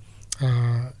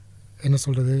என்ன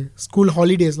சொல்கிறது, ஸ்கூல்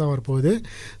ஹாலிடேஸ்லாம் வரப்போகுது.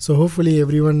 So hopefully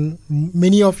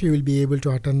many of you will be able to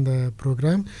attend the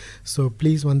program. So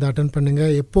please வந்து அட்டன்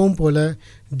பண்ணுங்கள். எப்பவும் போல்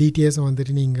டிடிஎஸை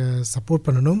வந்துட்டு நீங்கள் சப்போர்ட்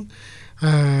பண்ணணும்.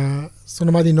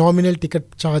 சொன்ன மாதிரி நாமினல் டிக்கெட்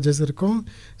சார்ஜஸ் இருக்கும்.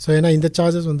 ஸோ ஏன்னா இந்த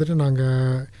சார்ஜஸ் வந்துட்டு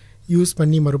நாங்கள் யூஸ்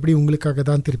பண்ணி மறுபடியும் உங்களுக்காக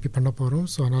தான் திருப்பி பண்ண போகிறோம்.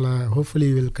 ஸோ அதனால் hopefully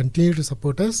will continue to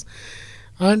support us.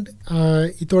 And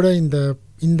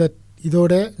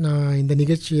இதோட நான் இந்த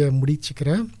நிகழ்ச்சியை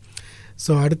முடிச்சுக்கிறேன்.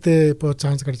 ஸோ அடுத்து இப்போது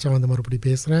சான்ஸ் கிடைச்சா வந்து மறுபடியும்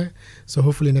பேசுகிறேன். So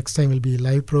hopefully next time will be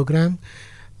live program.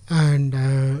 And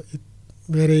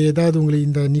வேறு ஏதாவது உங்களுக்கு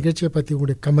இந்த நிகழ்ச்சியை பற்றி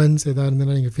உங்களுடைய கமெண்ட்ஸ் எதாவது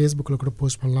இருந்ததுன்னா நீங்கள் ஃபேஸ்புக்கில் கூட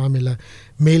போஸ்ட் பண்ணலாம், இல்லை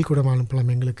மெயில் கூட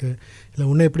அனுப்பலாம் எங்களுக்கு. இல்லை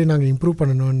இன்னும் எப்படி நாங்கள் இம்ப்ரூவ்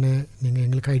பண்ணணும்னு நீங்கள்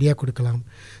எங்களுக்கு ஐடியா கொடுக்கலாம்.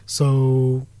 ஸோ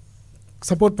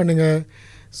சப்போர்ட் பண்ணுங்கள்.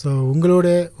 ஸோ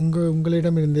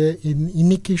உங்களிடமிருந்து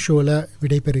இன்னைக்கு ஷோவில்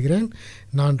விடைபெறுகிறேன்.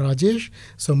 நான் ராஜேஷ்.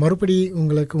 ஸோ மறுபடி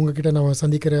உங்ககிட்ட நான்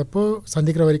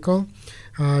சந்திக்கிற வரைக்கும்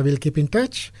will keep in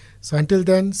touch. So until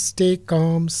then, stay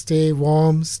calm, stay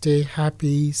warm, stay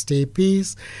happy, stay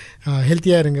peace.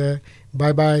 ஹெல்த்தியாக இருங்க.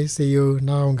 பாய் பாய், see you.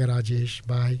 நான் உங்கள் ராஜேஷ்.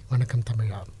 பாய். வணக்கம்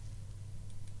தமிழா.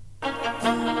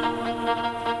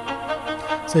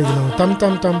 ஸோ இது நம்ம தம்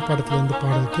தம் டம் படத்துலேருந்து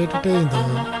பாடல் கேட்டுட்டு இந்த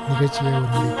நிகழ்ச்சியை ஒரு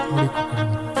முடிவுக்கு கொண்டு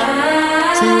வரோம்.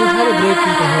 See you. Have a great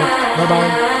week ahead. Bye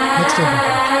bye. Next time.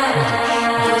 Rajesh.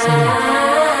 See you.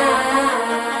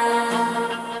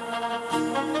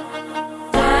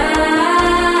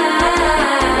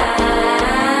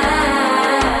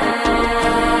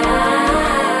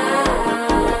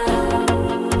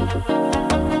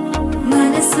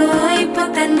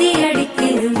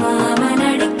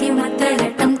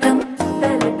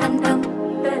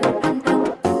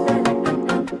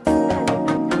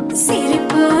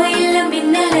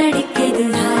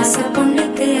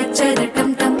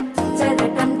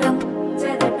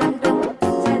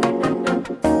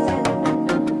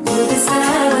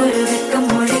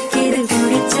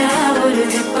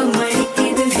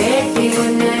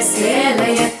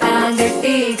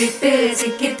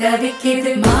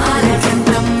 தவிக்கிது மாற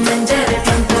கண்டம் மஞ்சர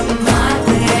கண்டம்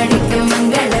மாத்து அடிக்க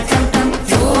மங்கள கண்டம்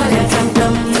போல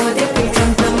கண்டம் முதுகு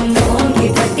கண்டம் ஓங்கி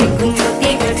பட்டிக்கும்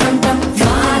ஒத்திக கண்டம்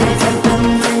மாற கண்டம்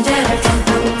மஞ்சர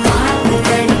கண்டம் மாத்து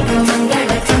அடிக்க மங்கள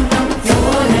கண்டம்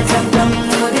போல கண்டம்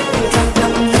முதுகு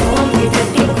கண்டம் ஓங்கி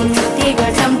பட்டிக்கும்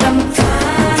ஒத்திக கண்டம்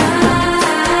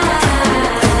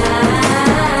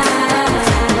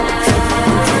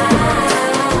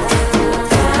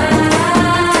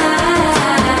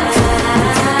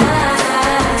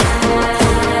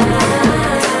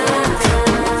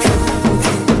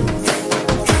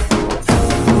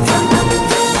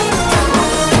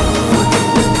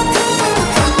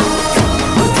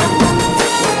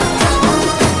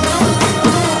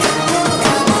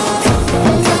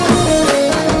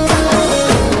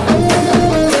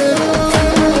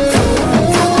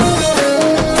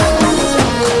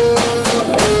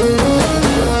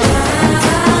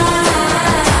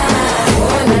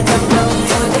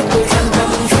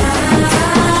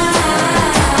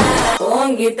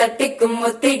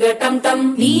டம்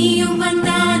நீயும்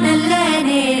வந்தா நல்ல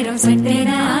நேரம் சட்டென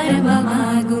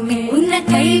ஆரம்பமாகுமே உன்னை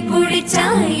கை பிடிச்சா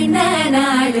இந்த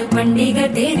நாடு பண்டிகை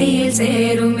தேதியில்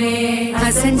சேருமே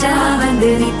அசஞ்சா வந்து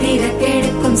நித்திர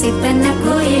கெடுக்கும் சித்தன்ன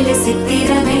கோயில்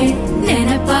சித்திரமே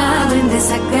நினைப்பா வந்து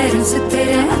சக்கரம் சுத்திர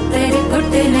அத்தரி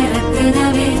கொட்டு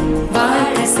நிறத்தினவே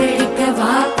வாழ செழிக்க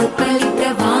வாக்கு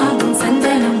பலிக்க வாங்கும்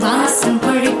சந்தனம் வாசம்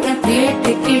பொழிக்க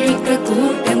கேட்டு கிழிக்க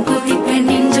கூட்டம் குதிக்க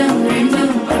நெஞ்சம்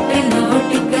ரெண்டும் பட்டில்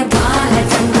ஓட்டிக்க பால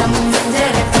சந்தம்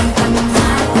மஞ்சர கந்தம்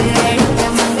மாத்து அடிக்க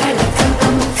மங்கள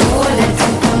கந்தம் கோல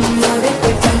கந்தம்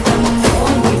ஒதுக்கு கந்தம்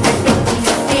ஓங்கி கட்டிக்கும்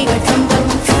கத்திக கந்தம்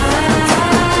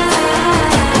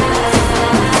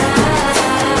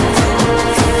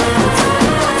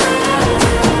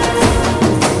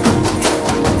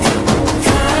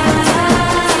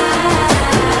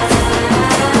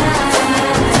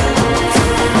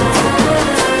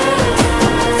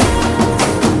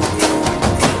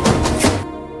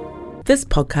This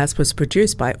podcast was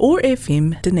produced by OAR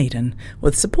FM Dunedin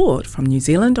with support from New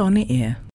Zealand On the Air.